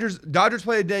the Dodgers. Dodgers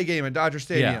play a day game at Dodger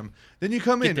Stadium. Yeah. Then you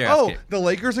come in. The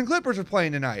Lakers and Clippers are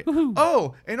playing tonight. Woo-hoo.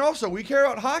 Oh, and also we care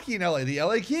about hockey in LA. The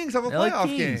LA Kings have a playoff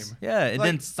game. Yeah, and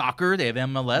then soccer, they have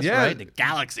MLS, right? The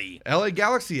Galaxy. LA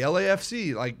Galaxy,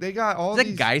 LAFC. Like they got all. Is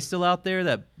that guy still out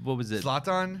there? What was it?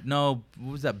 Zlatan? No,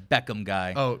 what was that Beckham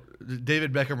guy? Oh,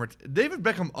 David Beckham. David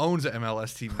Beckham owns an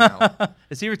MLS team now.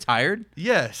 Is he retired?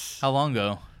 Yes. How long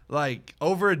ago? Like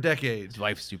over a decade. His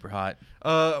wife's super hot.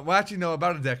 Well, actually, no,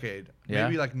 about a decade. Yeah?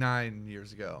 Maybe like 9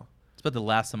 years ago. It's about the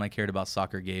last time I cared about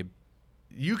soccer, Gabe.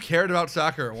 You cared about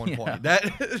soccer at one point. That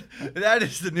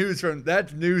is the news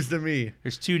that's news to me.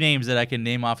 There's two names that I can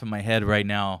name off in my head right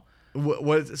now.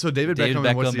 So David Beckham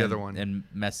and what's the other one? And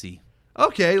Messi.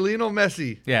 Okay, Lionel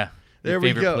Messi. Yeah. There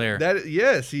we go. Player.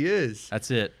 Yes, he is.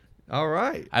 That's it. All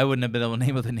right. I wouldn't have been able to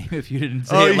name the name if you didn't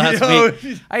say it last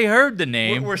week. I heard the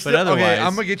name, but otherwise. Okay,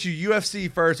 I'm going to get you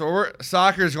UFC first, or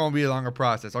soccer is going to be a longer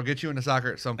process. I'll get you into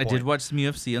soccer at some point. I did watch some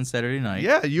UFC on Saturday night.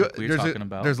 Yeah,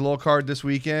 there's a little card this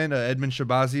weekend, Edmund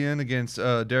Shabazian against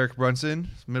Derek Brunson,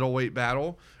 middleweight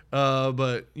battle.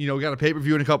 But, we got a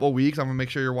pay-per-view in a couple of weeks. I'm going to make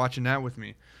sure you're watching that with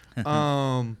me.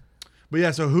 But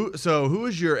yeah, so who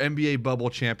is your NBA bubble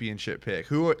championship pick?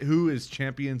 Who is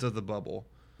champions of the bubble?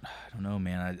 I don't know,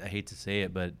 man. I hate to say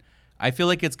it, but I feel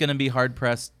like it's going to be hard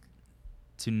pressed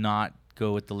to not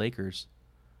go with the Lakers.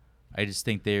 I just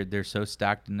think they're so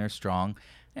stacked and they're strong,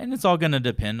 and it's all going to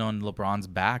depend on LeBron's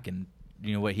back and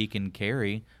what he can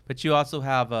carry. But you also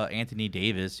have Anthony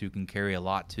Davis, who can carry a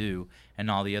lot too, and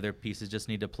all the other pieces just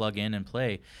need to plug in and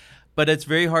play. But it's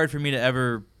very hard for me to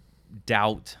ever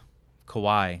doubt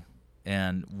Kawhi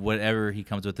and whatever he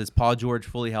comes with. Is Paul George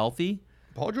fully healthy?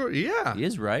 Paul George, yeah, he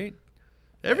is, right?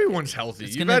 Everyone's healthy.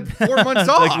 You've had 4 months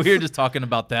off. Like we were just talking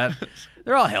about that.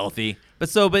 They're all healthy, but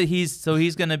he's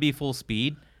going to be full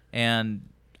speed, and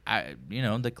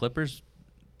the Clippers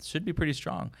should be pretty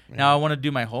strong. Yeah. Now I want to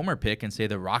do my homer pick and say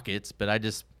the Rockets, but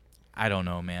I don't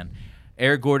know, man.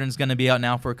 Eric Gordon's going to be out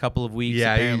now for a couple of weeks.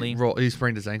 Yeah, apparently he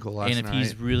sprained his ankle last night. And if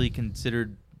he's really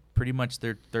considered pretty much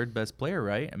their third best player,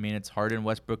 right? I mean, it's Harden,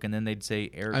 Westbrook, and then they'd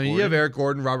say Eric Gordon. You have Eric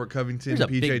Gordon, Robert Covington, There's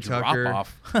PJ big Tucker.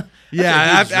 Drop-off.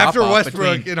 Yeah, after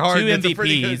Westbrook and Harden, two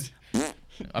MVPs.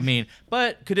 I mean,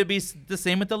 but could it be the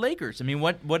same with the Lakers? I mean,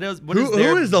 what is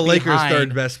who is the Lakers'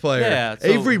 third best player? Yeah, so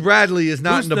Avery Bradley is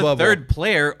not in the bubble. Third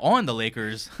player on the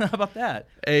Lakers? How about that?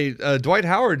 Dwight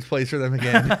Howard plays for them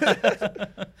again.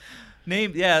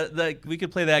 We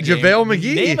could play that game. JaVale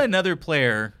McGee. Name another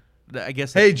player. I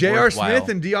guess. Hey, J.R. Smith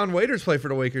and Dion Waiters play for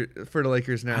the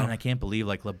Lakers now. I can't believe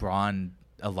LeBron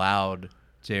allowed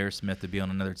J.R. Smith to be on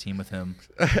another team with him.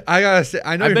 I gotta say,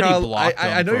 I know you're not a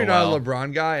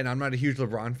LeBron guy, and I'm not a huge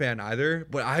LeBron fan either.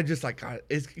 But I just God,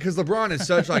 it's because LeBron is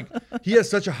such he has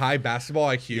such a high basketball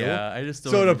IQ. Yeah, I just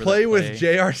don't so to play with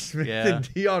J.R. Smith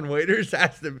and Dion Waiters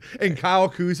and Kyle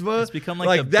Kuzma, it's become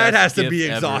the that has to best be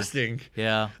gift exhausting. Ever.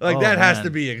 Yeah, that has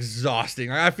to be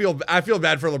exhausting. I feel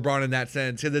bad for LeBron in that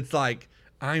sense because it's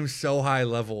I'm so high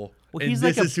level. Well, and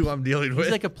this is who I'm dealing with.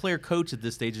 He's like a player coach at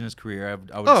this stage in his career. I would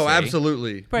say. Oh,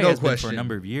 absolutely. Probably no has question. Been for a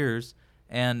number of years,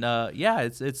 and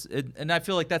and I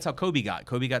feel like that's how Kobe got.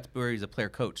 Kobe got to where he's a player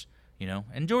coach,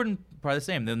 and Jordan probably the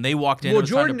same. Then they walked in. Well,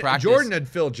 time to practice. Jordan had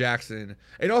Phil Jackson,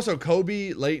 and also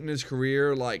Kobe late in his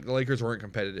career. The Lakers weren't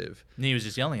competitive. And he was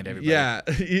just yelling at everybody. Yeah,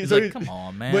 he's like, "Come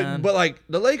on, man." But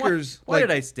the Lakers. Why did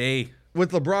I stay?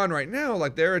 With LeBron right now,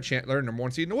 they're they're number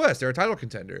 1 seed in the West. They're a title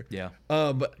contender. Yeah.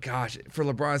 But gosh, for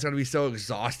LeBron, it's got to be so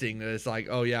exhausting that it's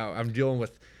oh yeah, I'm dealing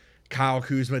with Kyle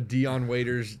Kuzma, Dion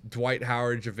Waiters, Dwight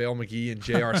Howard, JaVale McGee, and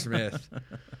J.R. Smith.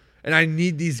 And I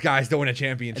need these guys to win a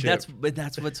championship.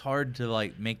 That's what's hard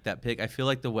to make that pick. I feel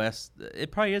like the West,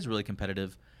 it probably is really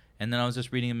competitive. And then I was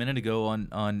just reading a minute ago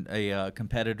on a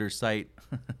competitor site.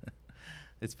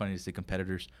 It's funny to say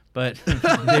competitors, but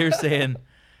they're saying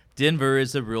Denver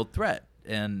is a real threat,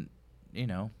 and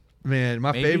man,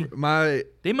 my favorite,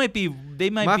 they might be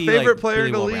my favorite player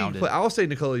really in the league. I'll say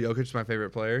Nikola Jokic is my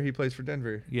favorite player. He plays for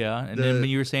Denver. Yeah, and then when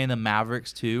you were saying the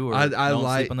Mavericks too, or don't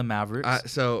sleep on the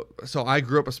Mavericks. So I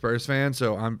grew up a Spurs fan,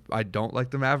 so I don't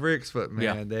like the Mavericks, but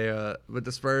man, but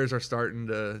the Spurs are starting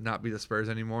to not be the Spurs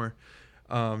anymore.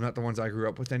 Not the ones I grew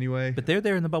up with anyway. But they're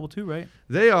there in the bubble too, right?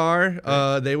 They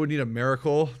are. They would need a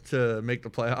miracle to make the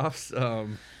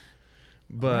playoffs.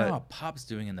 But I don't know how Pop's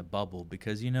doing in the bubble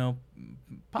because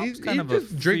Pop's kind of a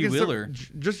freewheeler.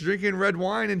 Just drinking red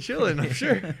wine and chilling, I'm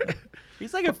sure.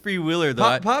 He's like a freewheeler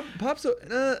though. Pop's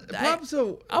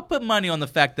I'll put money on the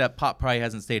fact that Pop probably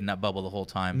hasn't stayed in that bubble the whole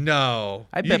time. No,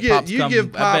 I bet you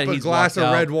give Pop a glass of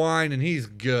red wine and he's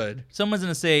good. Someone's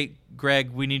gonna say,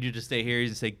 "Greg, we need you to stay here."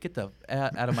 He's gonna say, "Get the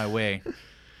out of my way."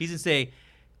 He's gonna say,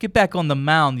 "Get back on the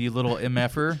mound, you little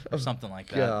MFer," or something like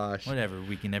that. Gosh. Whatever.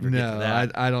 We can never get to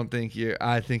that. I don't think you're.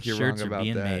 I think you're Shirts wrong about are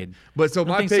being that. Made. But so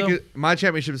my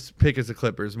championship pick is the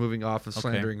Clippers. Moving off of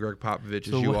slandering Greg Popovich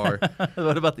as you are.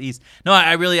 What about the East? No,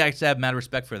 I really actually have mad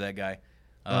respect for that guy.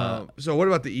 So what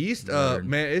about the East?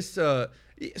 Man, it's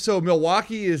so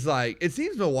Milwaukee is it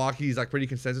seems Milwaukee's pretty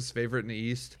consensus favorite in the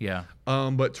East. Yeah.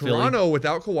 But Toronto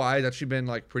without Kawhi has actually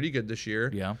been pretty good this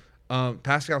year. Yeah.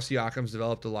 Pascal Siakam's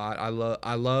developed a lot. I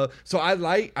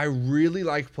really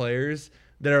like players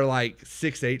that are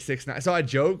 6'8", 6'9". So I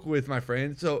joke with my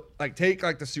friends. So take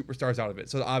the superstars out of it.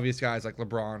 So the obvious guys like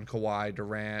LeBron, Kawhi,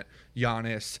 Durant,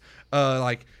 Giannis.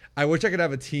 I wish I could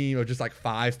have a team of just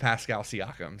 5 Pascal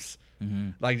Siakams.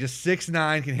 Mm-hmm. Just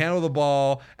 6'9", can handle the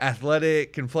ball,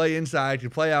 athletic, can play inside, can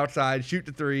play outside, shoot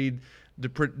the three. the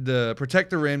protect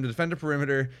the rim, to defend the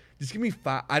perimeter. Just give me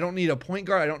 5. I don't need a point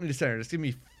guard. I don't need a center. Just give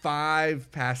me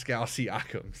 5 Pascal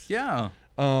Siakams. Yeah.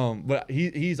 But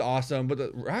he's awesome. But the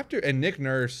Raptor and Nick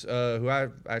Nurse, who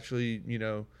I've actually,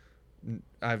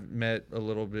 I've met a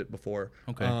little bit before.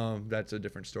 Okay. That's a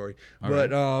different story. All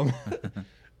but right.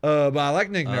 but I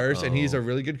like Nick Nurse, and he's a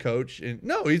really good coach. And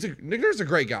no, Nick Nurse is a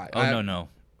great guy. No.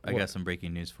 I got some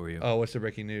breaking news for you. Oh, what's the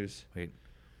breaking news? Wait.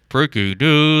 Breaking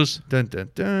news. Dun dun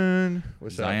dun.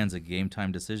 What's Zion's a game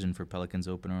time decision for Pelicans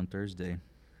opener on Thursday.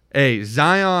 Hey,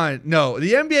 Zion. No,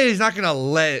 the NBA is not going to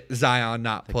let Zion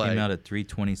not That play. came out at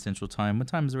 3:20 Central Time. What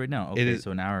time is it right now? Okay,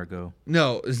 so an hour ago.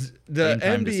 No, the Game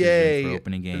time decision for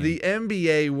opening NBA. game. The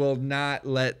NBA will not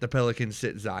let the Pelicans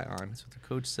sit Zion. That's what the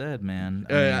coach said, man.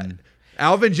 I mean,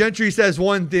 Alvin Gentry says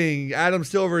one thing. Adam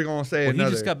Silver going to say well, another.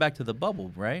 he just got back to the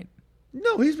bubble, right?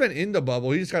 No, he's been in the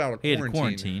bubble. He just got out of He quarantine. had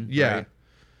quarantine. Yeah. Right?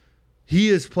 He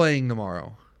is playing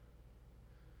tomorrow.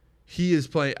 He is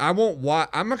playing. I won't watch.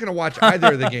 I'm not going to watch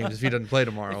either of the games if he doesn't play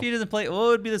tomorrow. If he doesn't play, well, it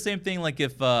would be the same thing like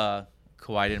if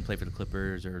Kawhi didn't play for the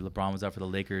Clippers or LeBron was out for the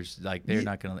Lakers. Like, they're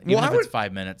not going to, even if it's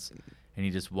 5 minutes and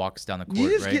he just walks down the court, you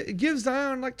just right? give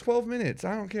Zion like 12 minutes.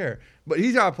 I don't care. But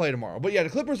he's got to play tomorrow. But yeah, the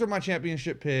Clippers are my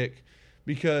championship pick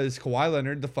because Kawhi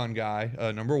Leonard, the fun guy,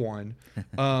 number one.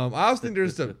 I also think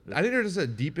there's the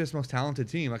deepest, most talented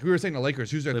team. Like we were saying, the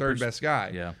Lakers, who's their Clippers, third best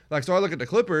guy? yeah. Like, so I look at the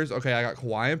Clippers. Okay, I got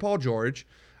Kawhi and Paul George.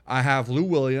 I have Lou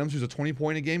Williams, who's a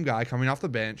 20-point-a-game guy coming off the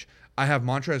bench. I have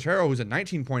Montrezl Harrell, who's a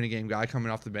 19-point-a-game guy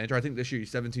coming off the bench. Or I think this year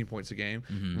he's 17 points a game.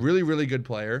 Mm-hmm. Really, really good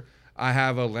player. I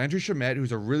have Landry Shamet,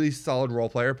 who's a really solid role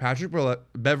player. Patrick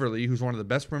Beverly, who's one of the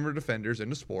best perimeter defenders in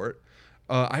the sport.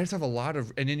 I just have a lot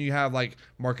of, and then you have like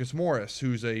Marcus Morris,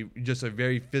 who's just a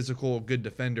very physical, good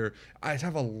defender. I just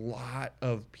have a lot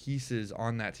of pieces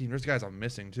on that team. There's guys I'm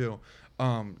missing too.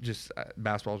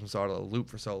 Basketball's been so out of the loop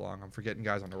for so long. I'm forgetting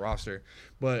guys on the roster,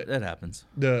 but That happens.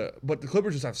 the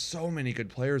Clippers just have so many good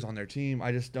players on their team.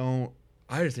 I just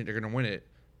think they're gonna win it.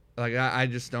 Like I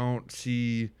just don't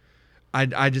see.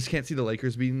 I just can't see the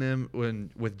Lakers beating them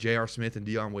with J.R. Smith and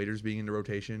Dion Waiters being in the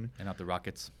rotation. And not the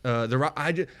Rockets.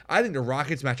 I think the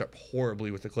Rockets match up horribly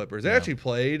with the Clippers. They actually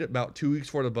played about 2 weeks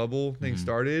before the bubble thing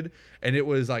started, and it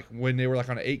was like when they were like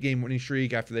on an 8-game winning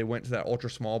streak after they went to that ultra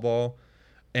small ball,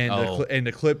 and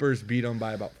the Clippers beat them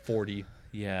by about 40.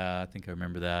 Yeah, I think I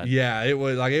remember that. Yeah, it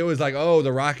was like oh,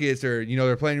 the Rockets are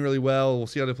they're playing really well. We'll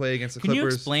see how they play against the Can Clippers.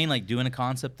 you explain like doing a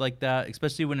concept like that,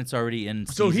 especially when it's already in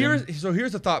So season?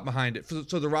 here's the thought behind it.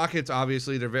 So the Rockets,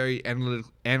 obviously, they're very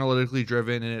analytically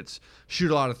driven, and it's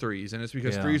shoot a lot of threes, and it's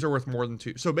because threes are worth more than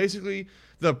 2. So basically,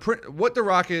 what the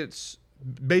Rockets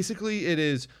basically it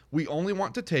is, we only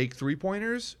want to take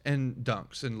 3-pointers and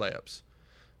dunks and layups,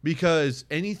 because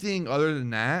anything other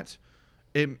than that,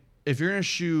 if you're gonna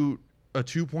shoot a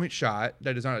 2-point shot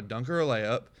that is not a dunk or a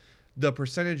layup, the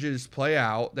percentages play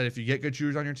out that if you get good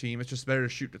shooters on your team, it's just better to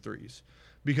shoot the threes,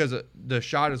 because the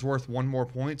shot is worth 1 more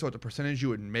point. So at the percentage you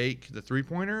would make the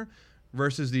 3-pointer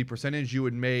versus the percentage you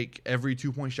would make every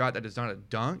 2-point shot that is not a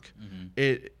dunk,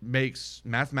 it makes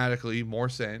mathematically more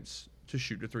sense to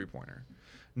shoot the 3-pointer.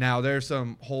 Now, there's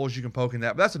some holes you can poke in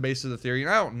that, but that's the basis of the theory,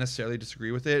 and I don't necessarily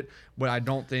disagree with it, but I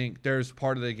don't think there's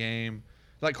part of the game.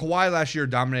 Like Kawhi last year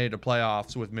dominated the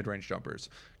playoffs with mid-range jumpers.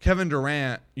 Kevin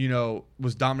Durant,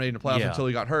 was dominating the playoffs until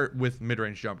he got hurt with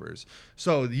mid-range jumpers.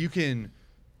 So you can't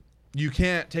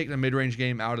take the mid-range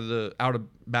game out of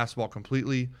basketball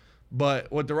completely.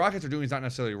 But what the Rockets are doing is not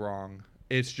necessarily wrong.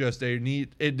 It's just they're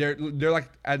like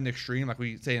at an extreme, like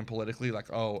we say in politically,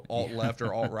 like alt left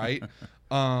or alt right.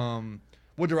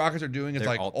 What the Rockets are doing is They're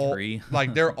like alt-3.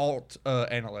 like they're alt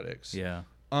analytics. Yeah.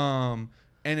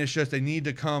 And it's just they need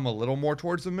to come a little more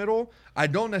towards the middle. I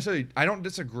don't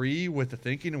disagree with the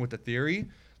thinking and with the theory.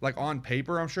 Like on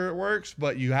paper, I'm sure it works,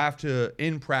 but you have to,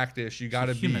 in practice, you got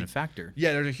to be human factor.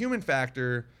 Yeah, there's a human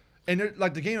factor, and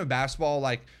like the game of basketball,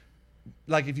 like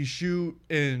if you shoot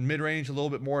in mid range a little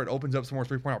bit more, it opens up some more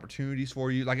 3-point opportunities for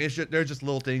you. Like there's just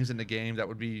little things in the game that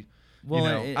would be,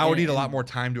 I would need a lot more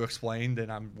time to explain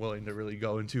than I'm willing to really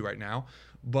go into right now.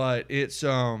 But it's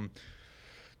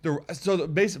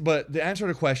but the answer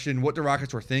to the question, what the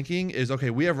Rockets were thinking is, okay,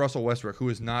 we have Russell Westbrook, who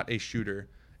is not a shooter.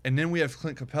 And then we have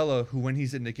Clint Capella, who when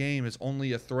he's in the game is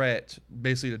only a threat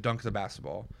basically to dunk the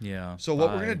basketball. Yeah. So what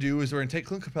we're going to do is we're going to take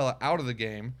Clint Capella out of the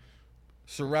game,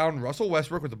 surround Russell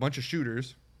Westbrook with a bunch of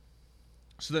shooters.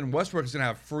 So then Westbrook is going to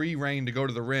have free reign to go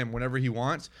to the rim whenever he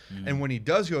wants. And when he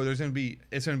does go, it's going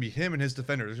to be him and his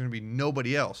defender. There's going to be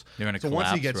nobody else. They're going to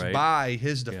collapse, once he gets by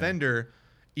his Yeah. defender,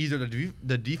 either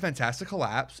the defense has to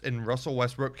collapse and Russell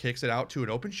Westbrook kicks it out to an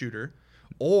open shooter,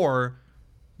 or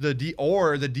the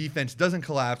defense doesn't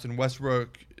collapse and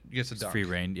Westbrook gets a dunk. Free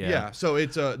reign, yeah. Yeah, so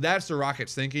it's that's the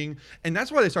Rockets thinking, and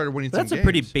that's why they started winning. That's some a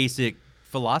pretty games. basic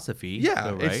philosophy.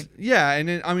 Yeah, though, right? And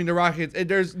then, I mean the Rockets.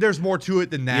 There's more to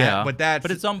it than that. Yeah, but that's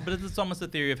it's almost the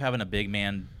theory of having a big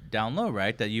man down low,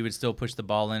 right? That you would still push the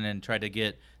ball in and try to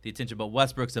get the attention. But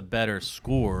Westbrook's a better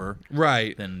scorer,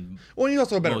 right. Than Well, he's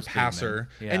also a better most big passer,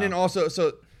 men. Yeah. and then also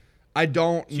I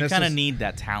don't. You kind of need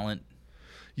that talent.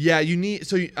 Yeah, you need.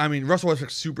 So I mean, Russell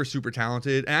Westbrook's super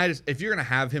talented, and if you're gonna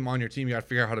have him on your team, you got to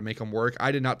figure out how to make him work.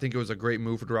 I did not think it was a great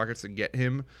move for the Rockets to get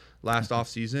him last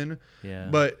offseason. Yeah.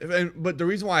 But the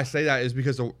reason why I say that is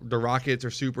because the Rockets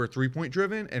are super 3-point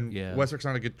driven, and Westbrook's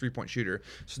not a good 3-point shooter.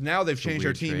 So now they've changed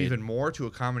their team even more to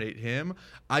accommodate him.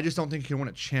 I just don't think he can win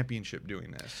a championship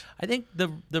doing this. I think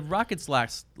the Rockets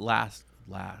lack.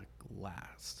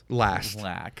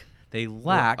 They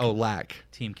lack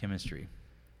team chemistry.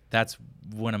 That's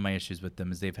one of my issues with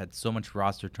them is they've had so much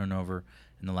roster turnover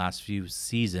in the last few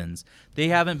seasons. They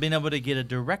haven't been able to get a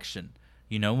direction.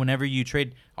 You know, whenever you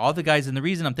trade all the guys, and the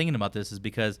reason I'm thinking about this is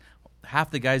because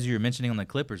half the guys you were mentioning on the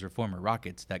Clippers are former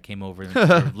Rockets that came over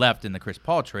and left in the Chris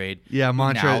Paul trade. Yeah,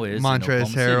 Montrezl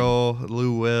Harrell,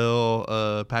 Lou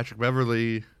Will, Patrick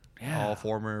Beverly, all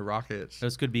former Rockets.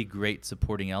 Those could be great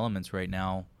supporting elements right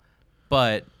now,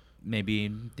 but maybe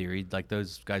in theory, like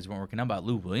those guys weren't working out. But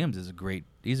Lou Williams he's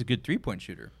a good 3-point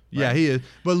shooter. Right? Yeah, he is.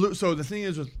 But so the thing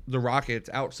is with the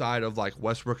Rockets, outside of like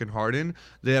Westbrook and Harden,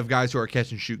 they have guys who are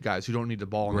catch and shoot guys who don't need the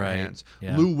ball in their hands.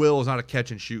 Yeah. Lou Will is not a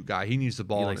catch and shoot guy. He needs the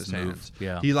ball in his hands.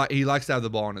 Yeah. He likes to have the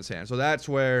ball in his hands. So that's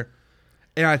where,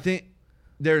 and I think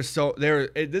this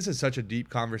is such a deep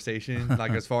conversation.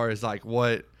 Like as far as like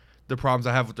what the problems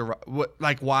I have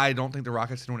with why I don't think the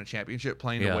Rockets can win a championship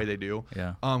playing the way they do.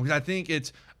 Yeah. Because I think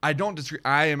I don't disagree.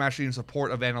 I am actually in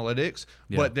support of analytics,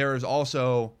 but there is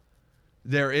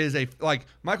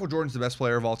Michael Jordan's the best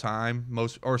player of all time,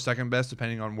 or second best,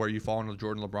 depending on where you fall in the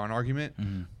Jordan LeBron argument.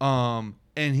 Mm-hmm.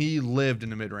 And he lived in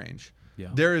the mid range. Yeah.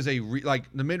 There is the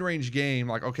mid range game.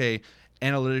 Like, okay,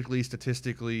 analytically,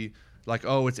 statistically, like,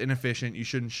 oh, it's inefficient. You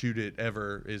shouldn't shoot it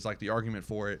ever. Is like the argument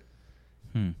for it.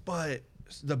 But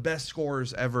the best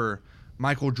scorers ever: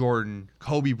 Michael Jordan,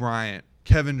 Kobe Bryant,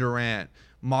 Kevin Durant,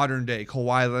 modern day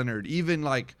Kawhi Leonard, even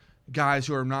like guys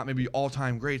who are not maybe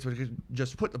all-time greats, but could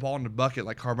just put the ball in the bucket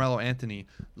like Carmelo Anthony,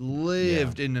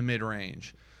 lived in the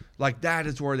mid-range. Like that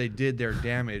is where they did their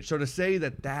damage. So to say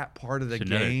that part of the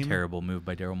game, another terrible move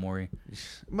by Daryl Morey.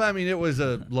 I mean, it was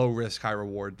a low-risk,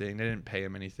 high-reward thing. They didn't pay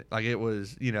him anything. Like it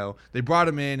was, they brought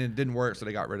him in and it didn't work, so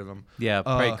they got rid of him. Yeah,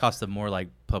 probably cost them more like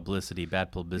bad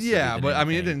publicity. Yeah, but I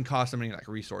mean, it didn't cost them any like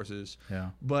resources. Yeah,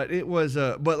 but it was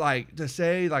but like to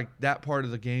say like that part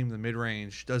of the game, the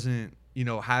mid-range doesn't.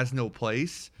 Has no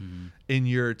place in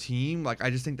your team. Like, I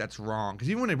just think that's wrong. Because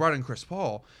even when they brought in Chris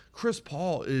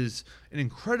Paul is an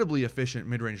incredibly efficient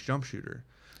mid-range jump shooter.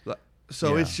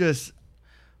 So it's just,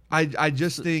 I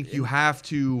just think you have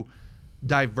to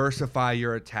diversify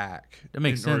your attack in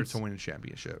order to win a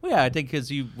championship. Well, yeah, I think because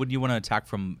you want to attack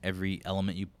from every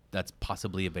element that's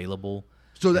possibly available.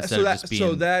 Do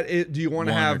you want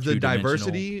to have the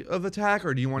diversity of attack,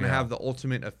 or do you want to have the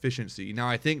ultimate efficiency? Now,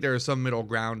 I think there is some middle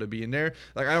ground to be in there.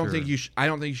 Like, I don't think you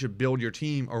should build your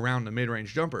team around the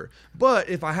mid-range jumper. But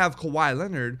if I have Kawhi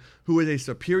Leonard, who is a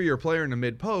superior player in the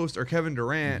mid-post, or Kevin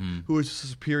Durant, who is a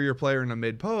superior player in the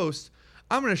mid-post,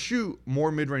 I'm going to shoot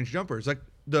more mid-range jumpers. Like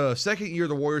the second year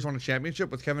the Warriors won a championship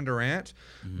with Kevin Durant,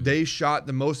 they shot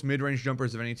the most mid-range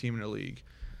jumpers of any team in the league.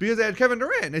 Because they had Kevin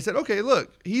Durant. They said, okay,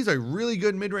 look, he's a really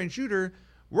good mid-range shooter.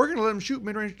 We're going to let him shoot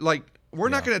mid-range. Like, we're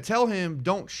not going to tell him,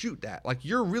 don't shoot that. Like,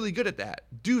 you're really good at that.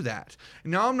 Do that.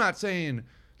 Now, I'm not saying,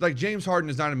 like, James Harden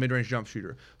is not a mid-range jump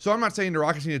shooter. So I'm not saying the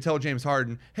Rockets need to tell James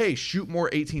Harden, hey, shoot more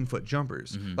 18-foot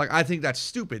jumpers. Like, I think that's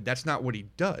stupid. That's not what he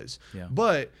does. Yeah.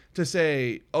 But to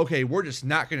say, okay, we're just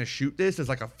not going to shoot this as,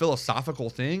 like, a philosophical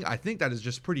thing, I think that is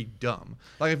just pretty dumb.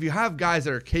 Like, if you have guys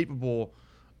that are capable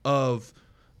of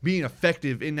being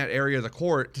effective in that area of the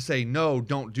court, to say, no,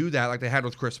 don't do that like they had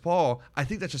with Chris Paul, I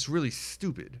think that's just really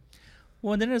stupid.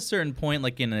 Well, and then at a certain point,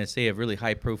 like in, say, a really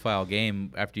high-profile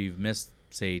game, after you've missed,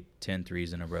 say, 10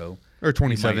 threes in a row. Or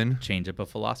 27. You might change up a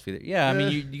philosophy there. Yeah, I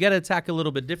mean, you got to attack a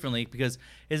little bit differently, because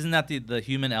isn't that the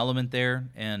human element there,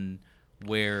 and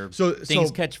where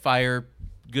things catch fire,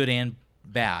 good and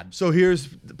bad? So here's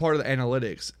part of the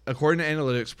analytics. According to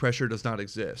analytics, pressure does not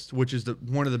exist, which is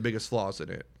one of the biggest flaws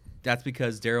in it. That's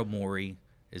because Daryl Morey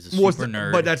is a super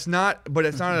nerd. But it's not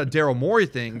a Daryl Morey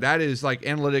thing. That is like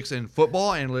analytics in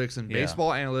football, analytics in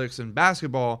baseball, analytics in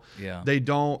basketball. Yeah. They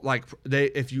don't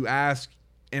if you ask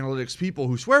analytics people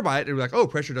who swear by it, they're like, oh,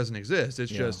 pressure doesn't exist.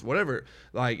 It's just whatever.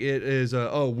 Like it is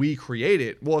we create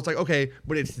it. Well, it's like, okay,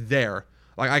 but it's there.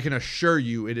 Like I can assure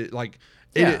you it is like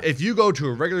If you go to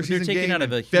a regular season taking game out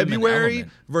of a in human February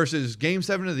element. versus Game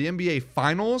 7 of the NBA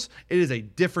Finals, it is a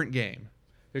different game.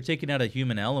 They're taking out a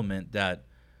human element that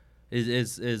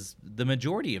is the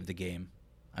majority of the game.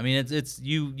 I mean, it's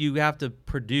you have to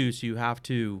produce. You have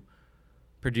to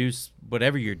produce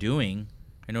whatever you're doing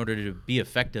in order to be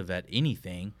effective at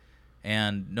anything.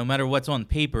 And no matter what's on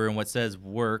paper and what says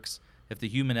works, if the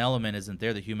human element isn't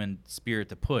there, the human spirit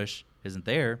to push isn't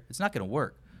there, it's not going to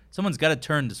work. Someone's got to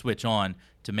turn the switch on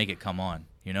to make it come on,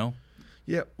 you know?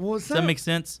 Yeah, well, Does that make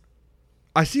sense?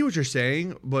 I see what you're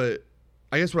saying, but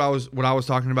I guess what I was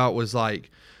talking about was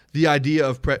like the idea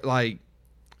of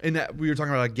in that we were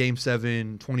talking about like Game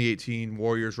 7, 2018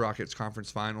 Warriors Rockets conference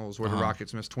finals where the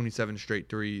Rockets missed 27 straight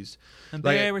threes.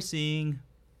 Embarrassing.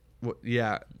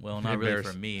 Yeah. Well, not really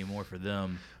for me, more for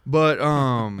them. But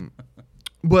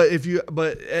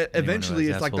eventually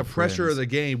it's like the pressure of the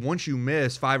game. Once you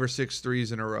miss 5 or 6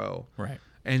 threes in a row, right,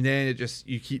 and then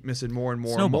you keep missing more and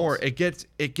more and more. It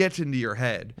gets into your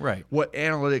head. Right. What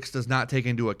analytics does not take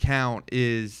into account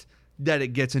is that it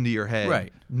gets into your head.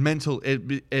 Right.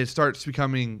 It starts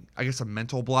becoming, I guess, a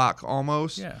mental block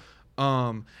almost. Yeah.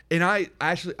 And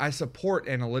I support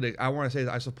analytics. I want to say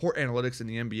that I support analytics in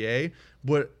the NBA,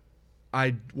 but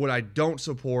what I don't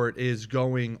support is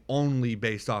going only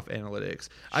based off analytics.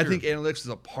 Sure. I think analytics is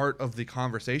a part of the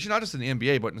conversation, not just in the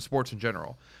NBA, but in sports in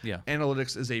general. Yeah.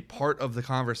 Analytics is a part of the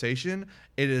conversation.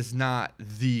 It is not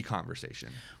the conversation.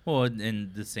 Well,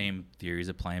 and the same theories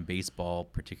apply in baseball,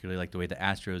 particularly like the way the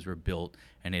Astros were built,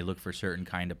 and they look for certain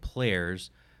kind of players,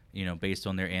 you know, based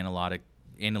on their analytical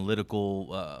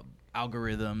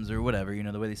algorithms or whatever, you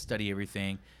know, the way they study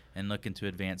everything and look into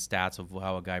advanced stats of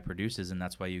how a guy produces, and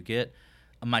that's why you get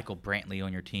a Michael Brantley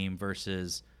on your team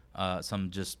versus some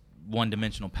just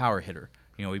one-dimensional power hitter.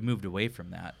 You know, we moved away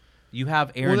from that. You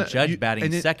have Aaron Judge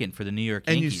batting second for the New York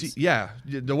Yankees. And you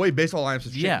see, the way baseball lineups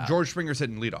have changed, George Springer's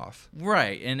hitting leadoff.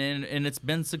 Right, and it's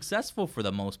been successful for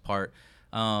the most part.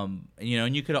 You know,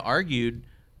 and you could have argued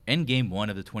in Game 1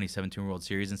 of the 2017 World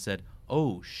Series and said,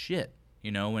 oh, shit.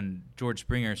 You know, when George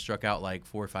Springer struck out like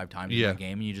 4 or 5 times in that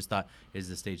game, and you just thought, is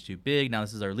the stage too big? Now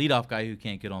this is our leadoff guy who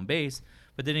can't get on base.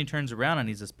 But then he turns around and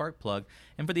he's a spark plug.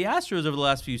 And for the Astros over the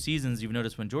last few seasons, you've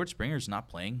noticed when George Springer's not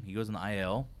playing, he goes in the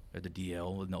IL or the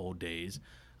DL in the old days.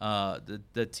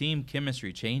 The team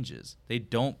chemistry changes. They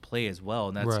don't play as well,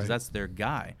 and that's because that's their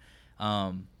guy.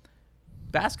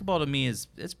 Basketball to me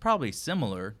it's probably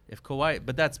similar. If Kawhi,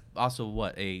 but that's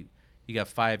also you got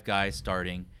 5 guys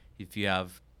starting. If you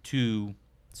have 2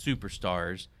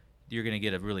 superstars, you're going to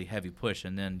get a really heavy push,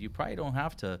 and then you probably don't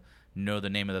have to know the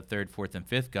name of the 3rd, 4th, and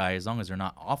 5th guy as long as they're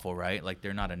not awful, right? Like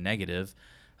they're not a negative.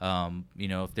 You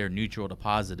know, if they're neutral to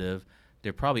positive,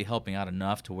 they're probably helping out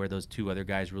enough to where those 2 other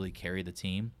guys really carry the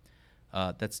team.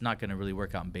 That's not going to really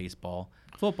work out in baseball.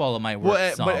 Football, it might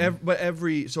work some. But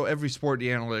every sport, the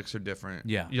analytics are different.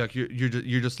 Yeah.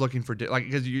 You're just looking for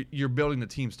because you're building the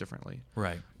teams differently.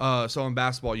 Right. So in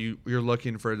basketball, you're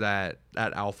looking for that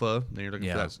alpha, then you're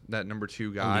looking for that number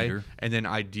 2 guy, and then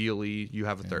ideally you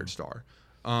have a 3rd star.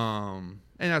 And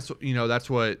that's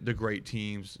what the great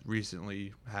teams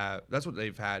recently have. That's what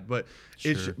they've had. But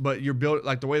but you're built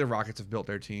like the way the Rockets have built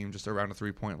their team, just around a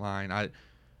 3-point line.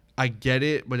 I get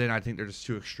it, but then I think they're just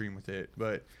too extreme with it.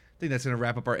 But I think that's going to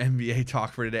wrap up our NBA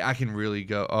talk for today. I can really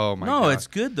go, oh, my God. No, it's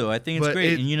good, though. I think it's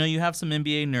great. And, you have some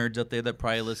NBA nerds out there that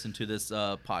probably listen to this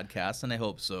podcast, and I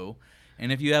hope so.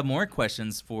 And if you have more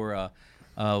questions for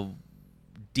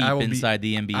deep inside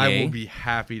the NBA. I will be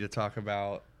happy to talk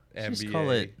about NBA. Just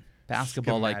call it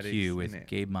Basketball IQ with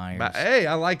Gabe Myers. Hey,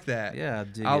 I like that. Yeah,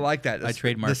 I like that. I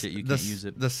trademarked it. You can't use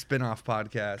it. The spin-off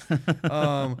podcast.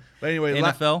 But anyway,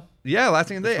 NFL? Last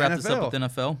thing of the day, Let's wrap this up with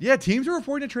NFL. Yeah, teams are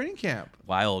reporting to training camp.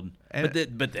 Wild.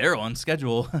 But they're on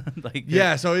schedule.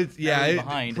 So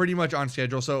it's pretty much on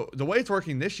schedule. So the way it's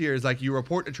working this year is like you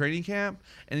report to training camp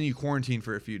and then you quarantine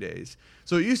for a few days.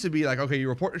 So it used to be like, okay, you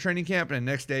report to training camp and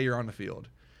the next day you're on the field.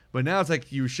 But now it's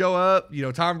like you show up,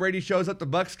 Tom Brady shows up to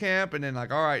Bucs camp, and then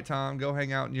like, all right, Tom, go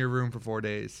hang out in your room for 4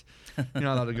 days. You're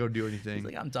not allowed to go do anything. He's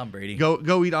like, I'm Tom Brady.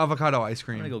 Go eat avocado ice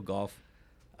cream. I'm going to go golf.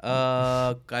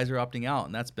 Guys are opting out,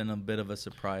 and that's been a bit of a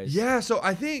surprise. Yeah, so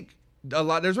I think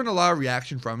there's been a lot of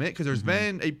reaction from it because there's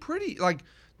been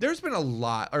there's been a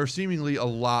lot, or seemingly a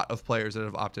lot of players that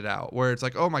have opted out, where it's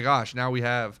like, oh my gosh, now we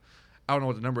have, I don't know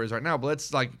what the number is right now, but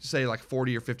let's say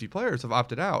 40 or 50 players have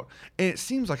opted out. And it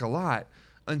seems like a lot.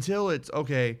 Until it's,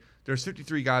 okay, there's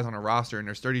 53 guys on a roster and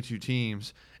there's 32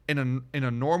 teams. In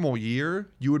a normal year,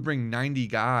 you would bring 90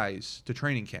 guys to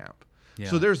training camp. Yeah.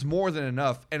 So there's more than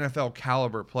enough NFL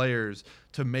caliber players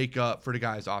to make up for the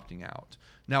guys opting out.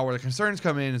 Now, where the concerns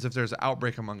come in is if there's an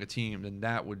outbreak among a team, then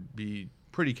that would be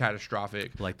pretty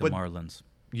catastrophic. Like the Marlins.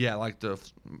 Yeah, like the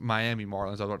Miami Marlins.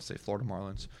 I was about to say Florida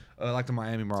Marlins. Like the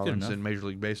Miami Marlins in Major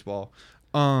League Baseball.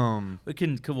 It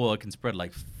can spread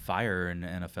like fire in the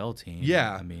NFL team.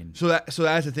 Yeah, I mean, so that's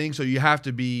the thing. So you have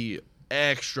to be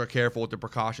extra careful with the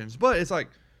precautions. But it's like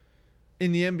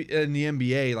in the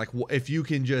NBA, like if you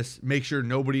can just make sure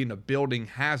nobody in the building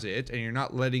has it, and you're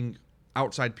not letting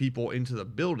outside people into the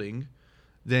building,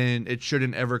 then it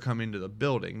shouldn't ever come into the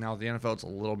building. Now the NFL, it's a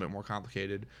little bit more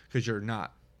complicated because you're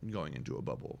not going into a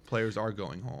bubble. Players are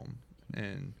going home,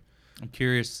 and I'm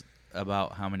curious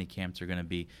about how many camps are going to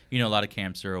be. A lot of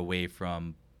camps are away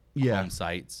from home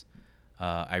sites.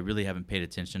 I really haven't paid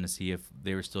attention to see if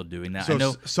they were still doing that. So I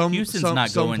know Houston's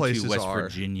not going to West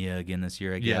Virginia again this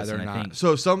year, I guess. Yeah, they're not.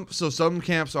 So some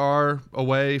camps are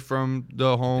away from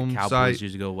the home Cowboys site.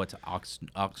 usually go to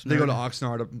Oxnard? They go to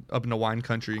Oxnard up in the wine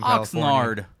country in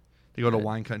California. They go to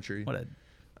wine country.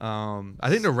 I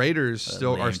think the Raiders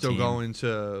are still going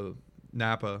to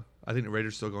Napa. I think the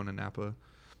Raiders still going to Napa.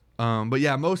 But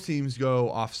yeah, most teams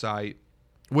go off-site,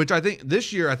 which I think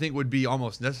this year would be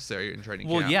almost necessary in training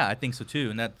camp. Well, yeah, I think so too,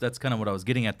 and that's kind of what I was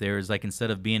getting at there. Is like instead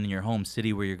of being in your home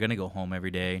city where you're gonna go home every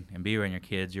day and be around your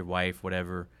kids, your wife,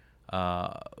 whatever,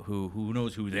 who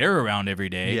knows who they're around every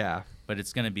day. Yeah. But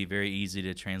it's gonna be very easy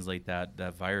to translate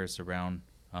that virus around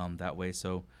that way.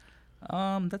 So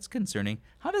that's concerning.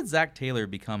 How did Zach Taylor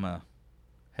become a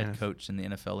head coach in the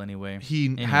NFL anyway? He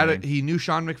knew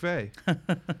Sean McVay.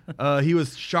 He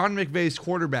was Sean McVay's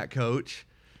quarterback coach,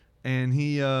 and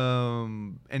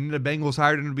the Bengals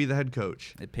hired him to be the head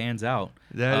coach. It pans out.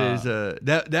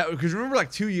 That because remember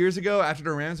like 2 years ago after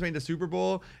the Rams made the Super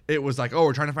Bowl, it was like, oh,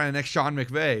 we're trying to find the next Sean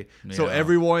McVay. Yeah. So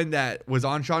everyone that was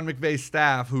on Sean McVay's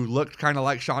staff who looked kind of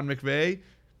like Sean McVay,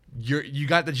 you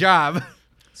got the job.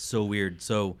 So weird.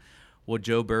 So will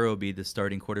Joe Burrow be the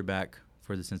starting quarterback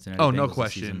for the Cincinnati Bengals? Oh, no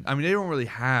question. I mean, they don't really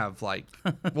have like.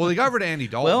 Well, they got rid of Andy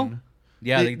Dalton. Well,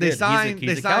 yeah, they signed.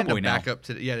 He's a Cowboy a backup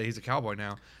now. He's a Cowboy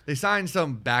now. They signed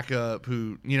some backup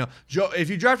who, Joe. If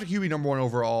you draft a QB number 1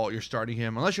 overall, you're starting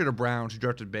him. Unless you're the Browns, who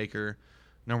drafted Baker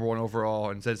number 1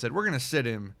 overall and said we're going to sit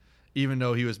him, even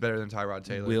though he was better than Tyrod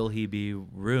Taylor. Will he be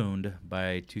ruined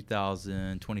by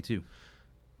 2022?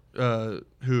 Who?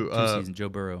 Season, Joe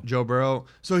Burrow. Joe Burrow.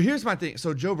 So here's my thing.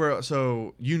 So Joe Burrow.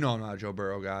 So I'm not a Joe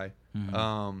Burrow guy.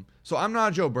 Mm-hmm. So I'm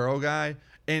not a Joe Burrow guy,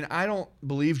 and I don't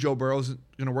believe Joe Burrow's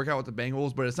going to work out with the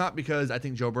Bengals. But it's not because I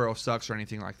think Joe Burrow sucks or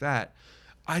anything like that.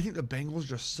 I think the Bengals are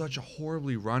just such a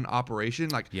horribly run operation.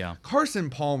 Carson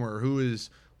Palmer, who is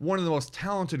one of the most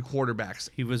talented quarterbacks.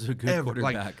 He was a good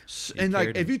quarterback.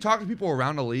 If you talk to people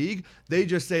around the league, they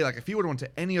just say if he would have went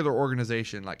to any other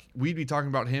organization, we'd be talking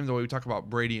about him the way we talk about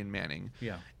Brady and Manning.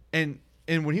 Yeah. And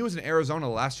when he was in Arizona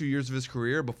the last few years of his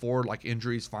career before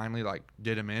injuries finally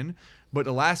did him in, but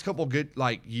the last couple good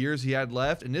years he had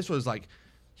left, and this was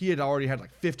he had already had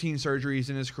 15 surgeries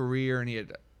in his career, and he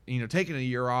had taken a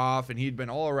year off, and he'd been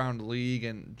all around the league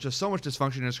and just so much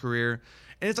dysfunction in his career.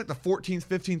 And it's the 14th,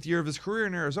 15th year of his career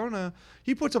in Arizona.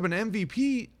 He puts up an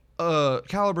MVP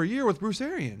caliber year with Bruce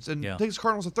Arians and takes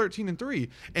Cardinals to 13-3.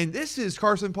 And this is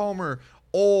Carson Palmer,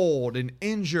 old and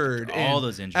injured. All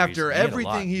those injuries. After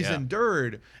everything he's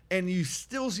endured. And you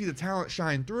still see the talent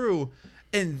shine through.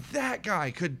 And that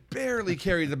guy could barely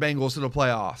carry the Bengals to the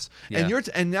playoffs. Yeah.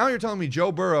 And now you're telling me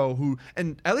Joe Burrow, who,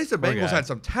 and at least the Bengals had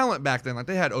some talent back then.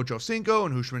 They had Ocho Cinco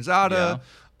and Hushmanzada.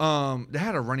 Yeah. They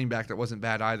had a running back that wasn't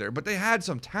bad either, but they had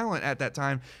some talent at that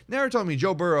time. Now you're telling me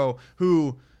Joe Burrow,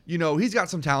 who, he's got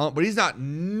some talent, but he's not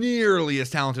nearly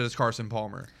as talented as Carson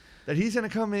Palmer, that he's going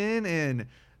to come in and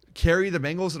carry the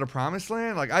Bengals to the promised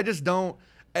land? I just don't.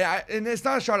 And it's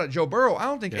not a shot at Joe Burrow. I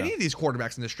don't think any of these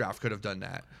quarterbacks in this draft could have done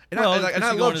that. And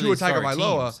I love Tua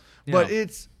Tagovailoa, but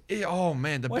oh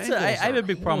man, the Bengals. I have a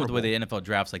big problem with the way the NFL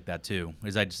drafts like that too.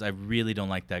 Is I really don't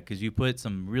like that because you put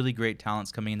some really great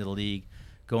talents coming into the league,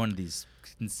 going to these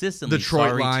consistently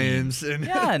Detroit Lions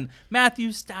and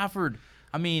Matthew Stafford.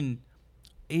 I mean,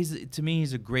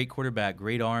 he's a great quarterback,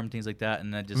 great arm, things like that.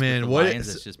 And that just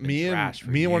Lions, it's just been trash for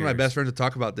me years. And one of my best friends to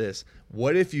talk about this.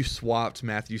 What if you swapped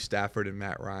Matthew Stafford and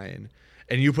Matt Ryan,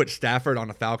 and you put Stafford on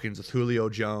the Falcons with Julio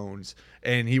Jones,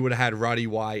 and he would have had Roddy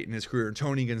White in his career, and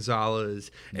Tony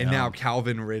Gonzalez, and now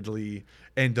Calvin Ridley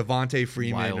and Devontae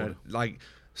Freeman,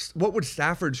 what would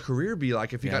Stafford's career be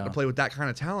like if he got to play with that kind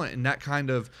of talent and that kind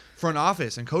of front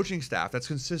office and coaching staff that's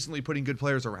consistently putting good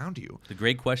players around you? The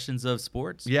great questions of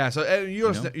sports. Yeah, so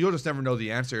you'll just never know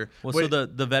the answer. Well, so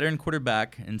the veteran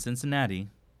quarterback in Cincinnati,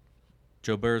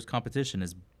 Joe Burrow's competition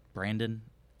is Brandon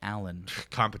Allen.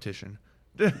 Competition.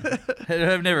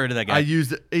 I've never heard of that guy.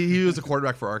 He was a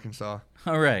quarterback for Arkansas.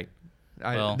 All right.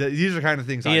 These are kind of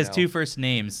things he I has know. 2 first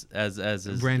names as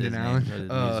his Brandon his Allen. name, or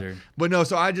the user. But no,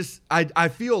 so I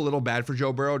feel a little bad for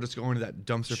Joe Burrow just going to that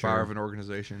dumpster fire of an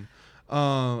organization.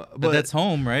 But that's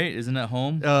home, right? Isn't that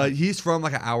home? He's from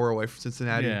like an hour away from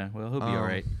Cincinnati. Yeah, well, he'll be all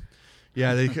right.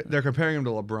 Yeah, they're comparing him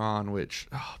to LeBron, which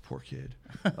poor kid.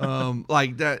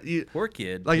 Like that. Poor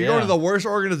kid. Like you're going to the worst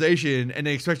organization and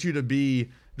they expect you to be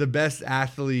the best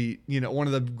athlete, one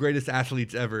of the greatest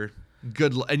athletes ever.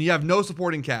 Good luck, and you have no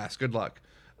supporting cast. Good luck.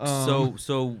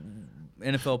 So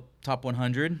NFL top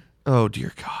 100. Oh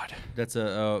dear God, that's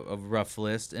a rough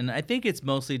list, and I think it's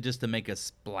mostly just to make a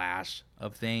splash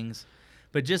of things.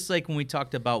 But just like when we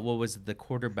talked about what was the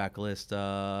quarterback list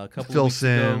a couple Phil weeks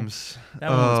Simms. ago, that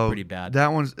one's pretty bad.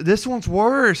 This one's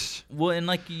worse. Well, and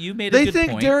like you made a good point. They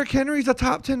think Derrick Henry's a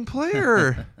top 10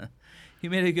 player. You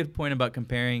made a good point about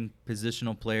comparing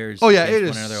positional players. Oh yeah, it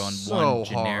one is another on so one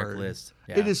generic hard. List.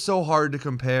 Yeah. It is so hard to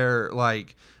compare.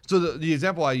 Like, so the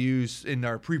example I use in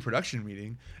our pre-production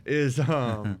meeting is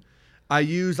I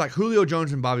use like Julio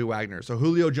Jones and Bobby Wagner. So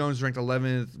Julio Jones is ranked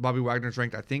 11th, Bobby Wagner's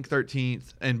ranked I think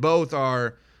 13th, and both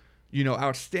are,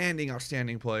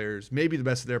 outstanding players, maybe the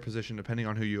best at their position depending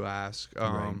on who you ask.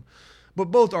 Right. But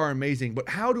both are amazing. But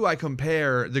how do I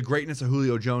compare the greatness of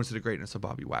Julio Jones to the greatness of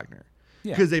Bobby Wagner?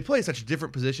 Because they play such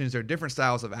different positions, they're different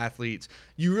styles of athletes.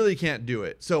 You really can't do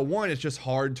it. So one, it's just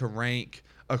hard to rank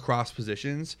across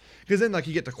positions. Because then, like,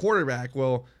 you get to quarterback.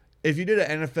 Well, if you did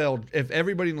an NFL, if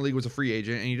everybody in the league was a free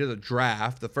agent and you did a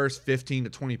draft, the first 15 to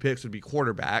 20 picks would be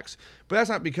quarterbacks. But that's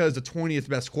not because the 20th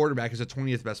best quarterback is the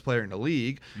 20th best player in the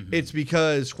league. Mm-hmm. It's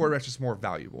because quarterbacks are just more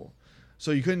valuable. So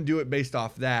you couldn't do it based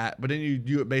off that, but then you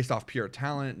do it based off pure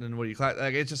talent, and what do you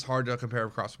like? It's just hard to compare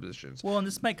across positions. Well, and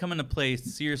this might come into play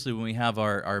seriously when we have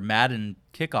our Madden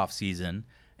kickoff season,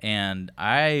 and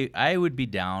I would be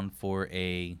down for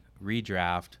a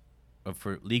redraft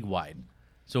for league wide.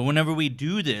 So whenever we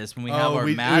do this, when we have our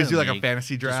Madden, we do like league, a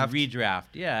fantasy draft, just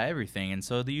redraft, everything, and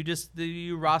so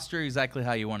you roster exactly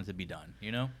how you want it to be done.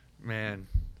 Man.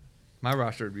 My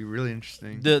roster would be really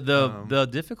interesting. The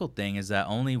difficult thing is that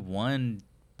only one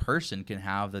person can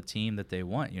have the team that they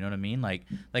want. You know what I mean? Like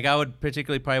I would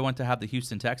particularly probably want to have the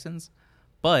Houston Texans,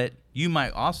 but you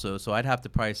might also. So I'd have to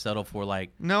probably settle for the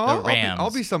Rams.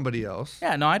 I'll be somebody else.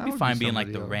 Yeah, no, I'd be fine being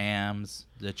like the Rams,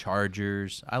 the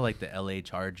Chargers. I like the LA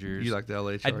Chargers. You like the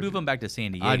LA Chargers? I'd move them back to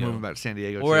San Diego. I'd move them back to San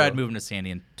Diego, or I'd move them to San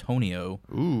Antonio.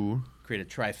 Ooh. Create a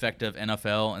trifecta of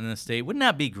NFL in the state. Wouldn't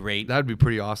that be great? That'd be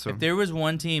pretty awesome. If there was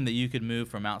one team that you could move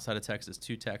from outside of Texas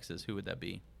to Texas, who would that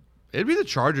be? It'd be the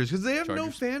Chargers because they have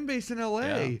no fan base in LA.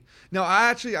 Yeah. No,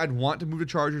 I'd want to move the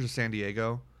Chargers to San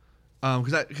Diego,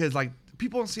 because like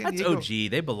people in San Diego. That's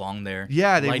OG. They belong there.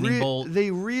 Yeah,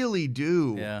 they really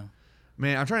do. Yeah.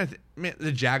 Man, I'm trying to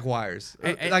the Jaguars.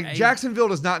 Jacksonville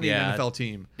does not need an NFL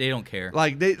team. They don't care.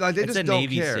 They just don't care. It's a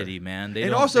Navy city, man.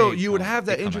 You would have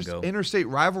that interstate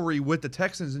rivalry with the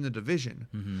Texans in the division.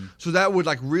 Mm-hmm. So that would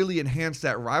really enhance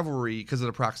that rivalry because of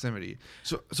the proximity.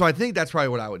 So I think that's probably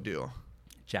what I would do.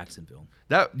 Jacksonville.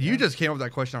 You just came up with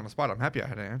that question on the spot. I'm happy I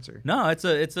had an answer. No, it's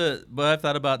a but I've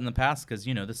thought about in the past because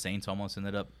the Saints almost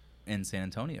ended up in San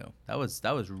Antonio. That was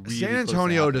really San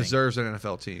Antonio deserves an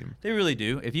NFL team. They really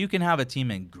do. If you can have a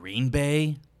team in Green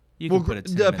Bay, you can put a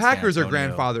team the Packers are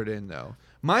grandfathered in though.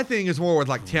 My thing is more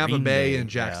with Tampa Bay and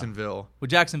Jacksonville. Yeah. Well,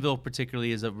 Jacksonville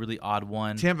particularly is a really odd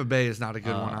one. Tampa Bay is not a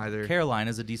good one either.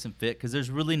 Carolina's a decent fit because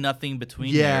there's really nothing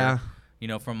between there.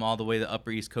 From all the way the upper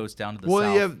East Coast down to the south.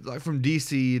 Well, you have from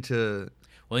DC to.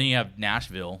 Well, then you have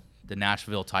Nashville. The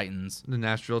Nashville Titans. The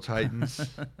Nashville Titans.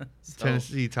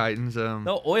 Tennessee Titans.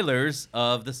 The Oilers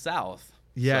of the South.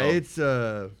 Yeah, it's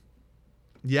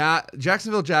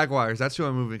Jacksonville Jaguars. That's who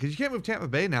I'm moving because you can't move Tampa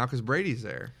Bay now because Brady's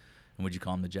there. And would you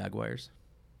call them the Jaguars?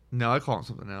 No, I call them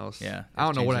something else. Yeah, I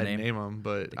don't know what I'd name them,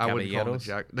 but I would call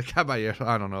them the Caballeros.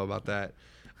 I don't know about that.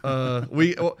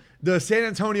 The San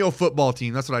Antonio football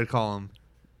team. That's what I'd call them.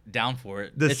 Down for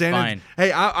it. It's fine.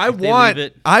 Hey, I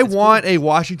want a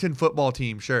Washington football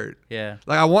team shirt. Yeah.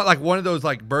 I want one of those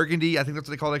burgundy. I think that's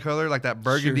what they call that color, that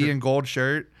burgundy and gold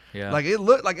shirt. Yeah.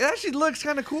 It actually looks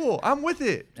kind of cool. I'm with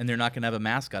it. And they're not gonna have a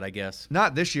mascot, I guess.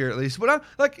 Not this year, at least. But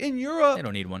in Europe, they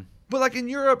don't need one. But in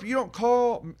Europe, you don't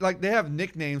call they have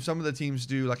nicknames. Some of the teams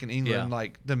do. In England,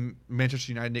 the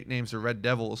Manchester United nicknames are Red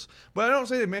Devils. But I don't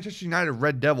say the Manchester United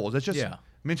Red Devils. It's just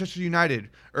Manchester United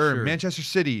or Manchester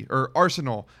City or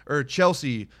Arsenal or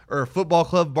Chelsea or Football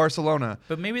Club Barcelona.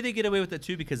 But maybe they get away with it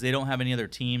too because they don't have any other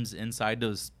teams inside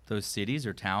those cities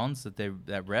or towns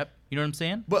that rep. You know what I'm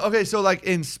saying? But okay, so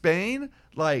in Spain,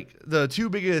 the two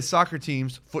biggest soccer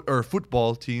teams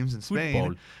football teams in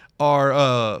Spain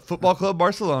are Football Club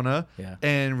Barcelona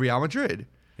and Real Madrid.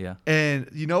 Yeah. And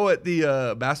you know what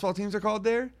the basketball teams are called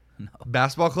there? No.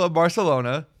 Basketball Club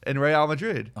Barcelona and Real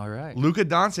Madrid. All right. Luka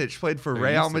Doncic played for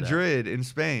Very Real used to that. Madrid in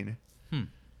Spain. Hmm.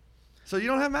 So you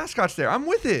don't have mascots there. I'm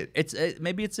with it.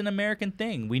 Maybe it's an American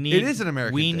thing. We need. It is an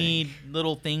American We thing. need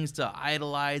little things to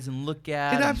idolize and look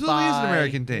at. It and absolutely is an buy,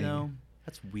 American thing. You know?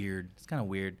 That's weird. It's kind of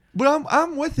weird. But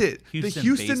I'm with it. The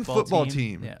Houston baseball football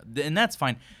team. Yeah, and that's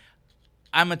fine.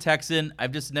 I'm a Texan.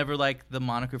 I've just never liked the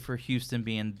moniker for Houston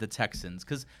being the Texans,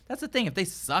 because that's the thing. If they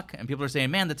suck and people are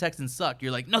saying, "Man, the Texans suck,"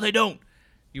 you're like, "No, they don't."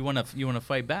 You want to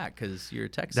fight back because you're a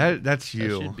Texan. That's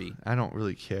you. That should be. I don't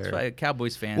really care. That's why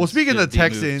Cowboys fans. Well, speaking of should be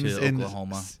moved Texans to and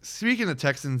Oklahoma. speaking of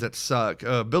Texans that suck,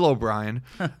 Bill O'Brien.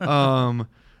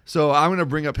 So I'm going to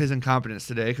bring up his incompetence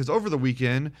today because over the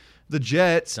weekend the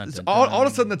Jets, Dun, dun, all dun.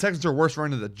 of a sudden the Texans are worse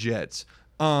running the Jets.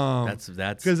 That's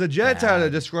because the Jets had a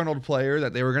bad. disgruntled player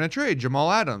that they were going to trade, Jamal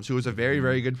Adams, who was a very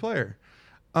very good player.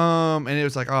 And it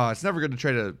was like, oh, it's never good to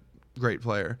trade a great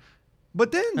player.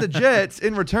 But then the Jets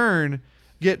in return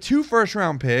get 2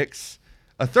 first-round picks,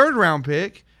 a 3rd-round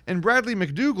pick, and Bradley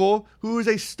McDougall, who is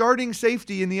a starting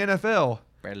safety in the NFL.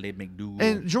 Bradley McDougall.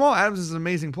 And Jamal Adams is an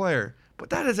amazing player,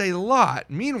 but that is a lot.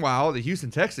 Meanwhile, the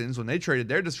Houston Texans, when they traded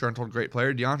their disgruntled great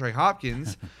player, DeAndre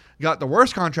Hopkins, got the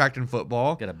worst contract in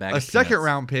football, Got a bag a of peanuts.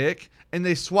 2nd-round pick, and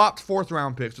they swapped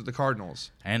 4th-round picks with the Cardinals.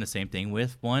 And the same thing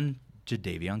with one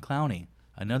Jadeveon Clowney.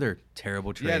 Another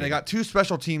terrible trade. Yeah, they got 2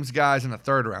 special teams guys and a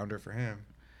 3rd-rounder for him.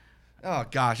 Oh,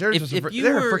 gosh. They're a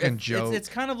freaking joke. It's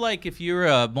kind of like if you're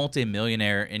a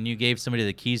multimillionaire and you gave somebody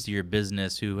the keys to your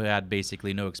business who had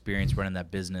basically no experience running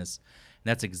that business. And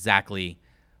that's exactly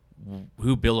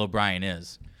who Bill O'Brien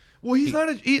is. Well, he's not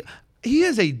a... He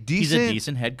is a decent... He's a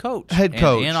decent head coach. Head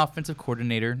coach. And offensive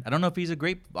coordinator. I don't know if he's a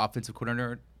great offensive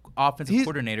coordinator.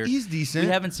 He's decent.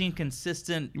 We haven't seen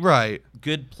consistent Right.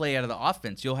 good play out of the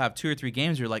offense. You'll have 2 or 3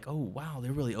 games where you're like, oh, wow,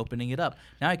 they're really opening it up.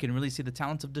 Now I can really see the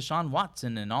talents of Deshaun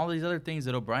Watson and all these other things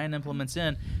that O'Brien implements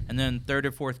in. And then 3rd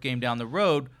or 4th game down the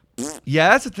road, Yeah,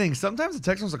 that's the thing. Sometimes the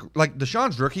Texans, like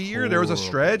Deshaun's rookie year, there was a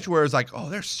stretch where it's like, oh,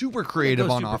 they're super creative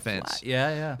goes on super offense. flat.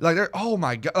 Yeah. Like they're, oh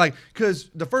my god, like because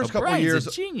the first couple O'Brien's years,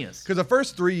 a genius. because the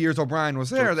first 3 years O'Brien was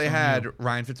there, they had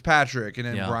Ryan Fitzpatrick and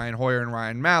then Yeah. Brian Hoyer and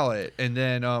Ryan Mallett and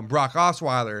then Brock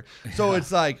Osweiler. So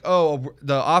it's like, oh,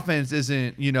 the offense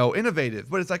isn't innovative,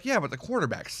 but it's like, yeah, but the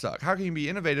quarterbacks suck. How can you be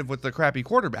innovative with the crappy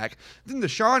quarterback? Then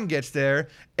Deshaun gets there,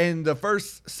 and the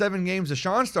first 7 games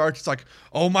Deshaun starts, it's like,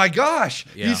 oh my gosh,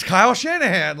 Yeah. he's Kyle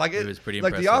Shanahan. Like It was pretty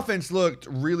like the impressive. offense looked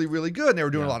really, really good. And they were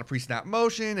doing a Yeah. lot of pre-snap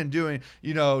motion and doing,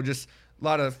 just a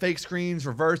lot of fake screens,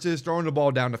 reverses, throwing the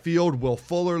ball down the field. Will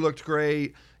Fuller looked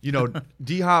great.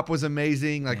 D-Hop was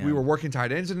amazing. Like, we Yeah. were working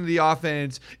tight ends into the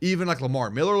offense. Even, like, Lamar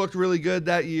Miller looked really good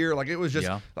that year. Like, it was just,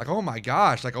 Yeah. like, oh, my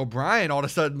gosh. Like, O'Brien, all of a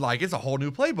sudden, like, it's a whole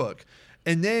new playbook.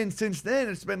 And then, since then,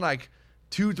 it's been, like,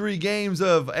 2-3 games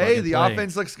of, hey, and the play.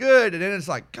 offense looks good. And then it's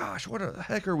like, gosh, what the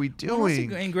heck are we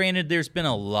doing? And granted, there's been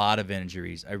a lot of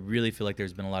injuries. I really feel like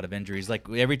there's been a lot of injuries. Like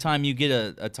every time you get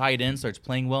a tight end starts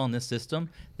playing well in this system,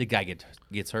 the guy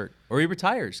gets hurt or he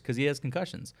retires because he has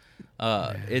concussions.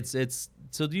 It's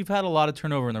so you've had a lot of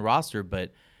turnover in the roster,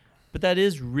 but that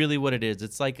is really what it is.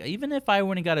 It's like even if I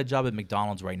went and got a job at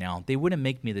McDonald's right now, they wouldn't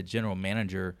make me the general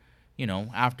manager.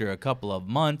 After a couple of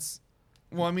months.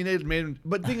 Well, I mean, they made him,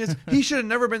 but the thing is, he should have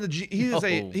never been he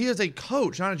is a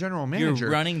coach, not a general manager. You're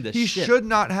running the He ship. should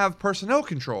not have personnel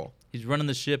control. He's running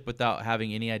the ship without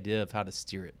having any idea of how to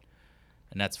steer it,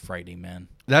 and that's frightening, man.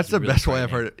 That's It's the really best way I've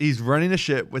frightening. heard it. He's running the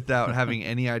ship without having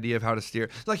any idea of how to steer.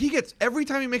 Like every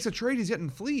time he makes a trade, he's getting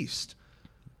fleeced.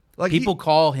 Like People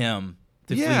call him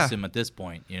to Yeah. fleece him at this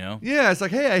point, Yeah, it's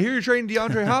like, hey, I hear you're trading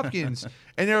DeAndre Hopkins,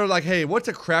 and they're like, hey, what's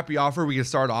a crappy offer we can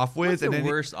start off with? What's and the then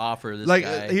worst offer this like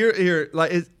guy? here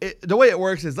like the way it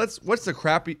works is what's the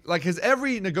crappy, like, because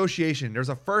every negotiation there's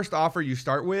a first offer you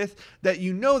start with that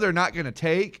they're not going to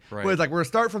take, Right. but it's like we're going to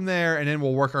start from there and then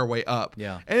we'll work our way up.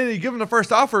 Yeah. And then you give him the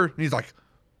first offer and he's like,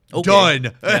 Okay.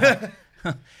 done.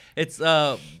 It's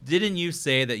didn't you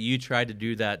say that you tried to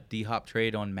do that D-Hop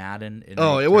trade on Madden? And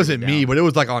Oh, they it turned wasn't me, down? but it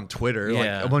was like on Twitter.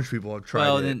 Yeah. Like a bunch of people have tried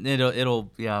Well, it. then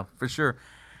it'll yeah, for sure.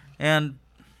 And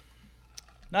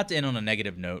not to end on a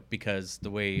negative note, because the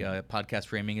way podcast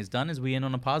framing is done is we end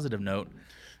on a positive note.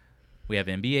 We have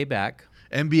NBA back.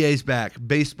 NBA's back.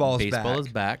 Baseball Baseball is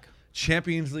back.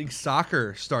 Champions League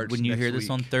soccer starts When you next hear this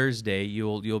week. on Thursday,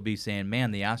 you'll be saying,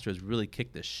 "Man, the Astros really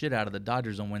kicked the shit out of the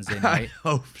Dodgers on Wednesday I night."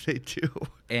 hope they do.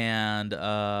 And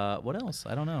what else?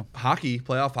 I don't know. Hockey,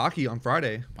 playoff hockey on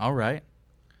Friday. All right,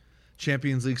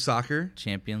 Champions League soccer.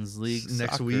 Champions League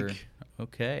Next soccer. week.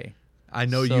 Okay. I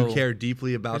know So, you care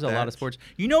deeply about There's that. a lot of sports.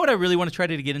 You know what I really want to try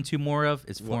to get into more of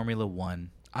is Formula One.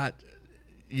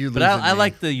 But I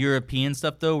like the European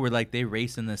stuff though, where like they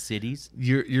race in the cities.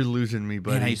 You're losing me,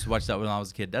 buddy. Man, I used to watch that when I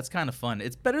was a kid. That's kind of fun.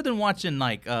 It's better than watching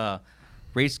like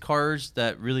race cars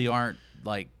that really aren't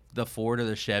like the Ford or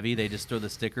the Chevy. They just throw the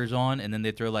stickers on, and then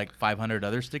they throw like 500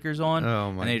 other stickers on,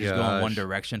 and they just go in one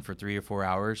direction for 3 or 4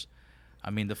 hours. I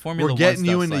mean, the Formula We're getting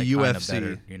you into like UFC.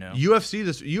 Better, you know,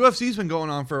 UFC's been going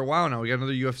on for a while now. We got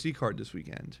another UFC card this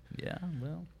weekend. Yeah,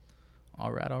 well.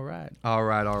 All right.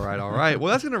 Well,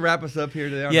 that's going to wrap us up here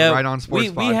today on the Right On Sports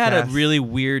Podcast. We had a really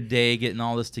weird day getting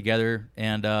all this together,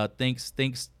 and thanks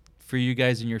for you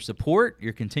guys and your support,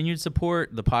 your continued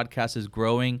support. The podcast is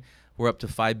growing. We're up to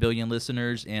 5 billion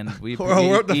listeners, and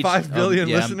we're up to 5 billion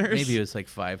listeners. Maybe it was like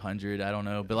 500. I don't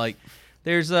know, but like,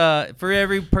 there's for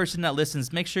every person that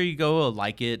listens, make sure you go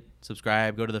like it,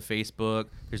 subscribe, go to the Facebook.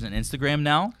 There's an Instagram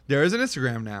now. There is an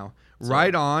Instagram now. So,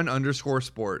 Right On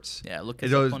 _sports. Yeah, look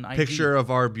at it. A picture of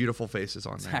our beautiful faces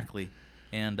on there. Exactly.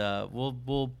 And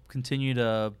we'll continue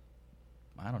to,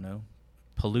 I don't know,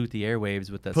 pollute the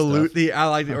airwaves with that stuff. I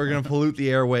like it. We're going to pollute the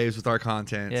airwaves with our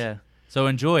content. Yeah. So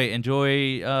enjoy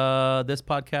this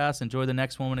podcast. Enjoy the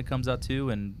next one when it comes out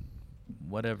too, and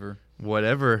whatever.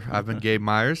 I've been Gabe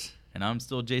Myers. And I'm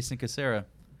still Jason Casera.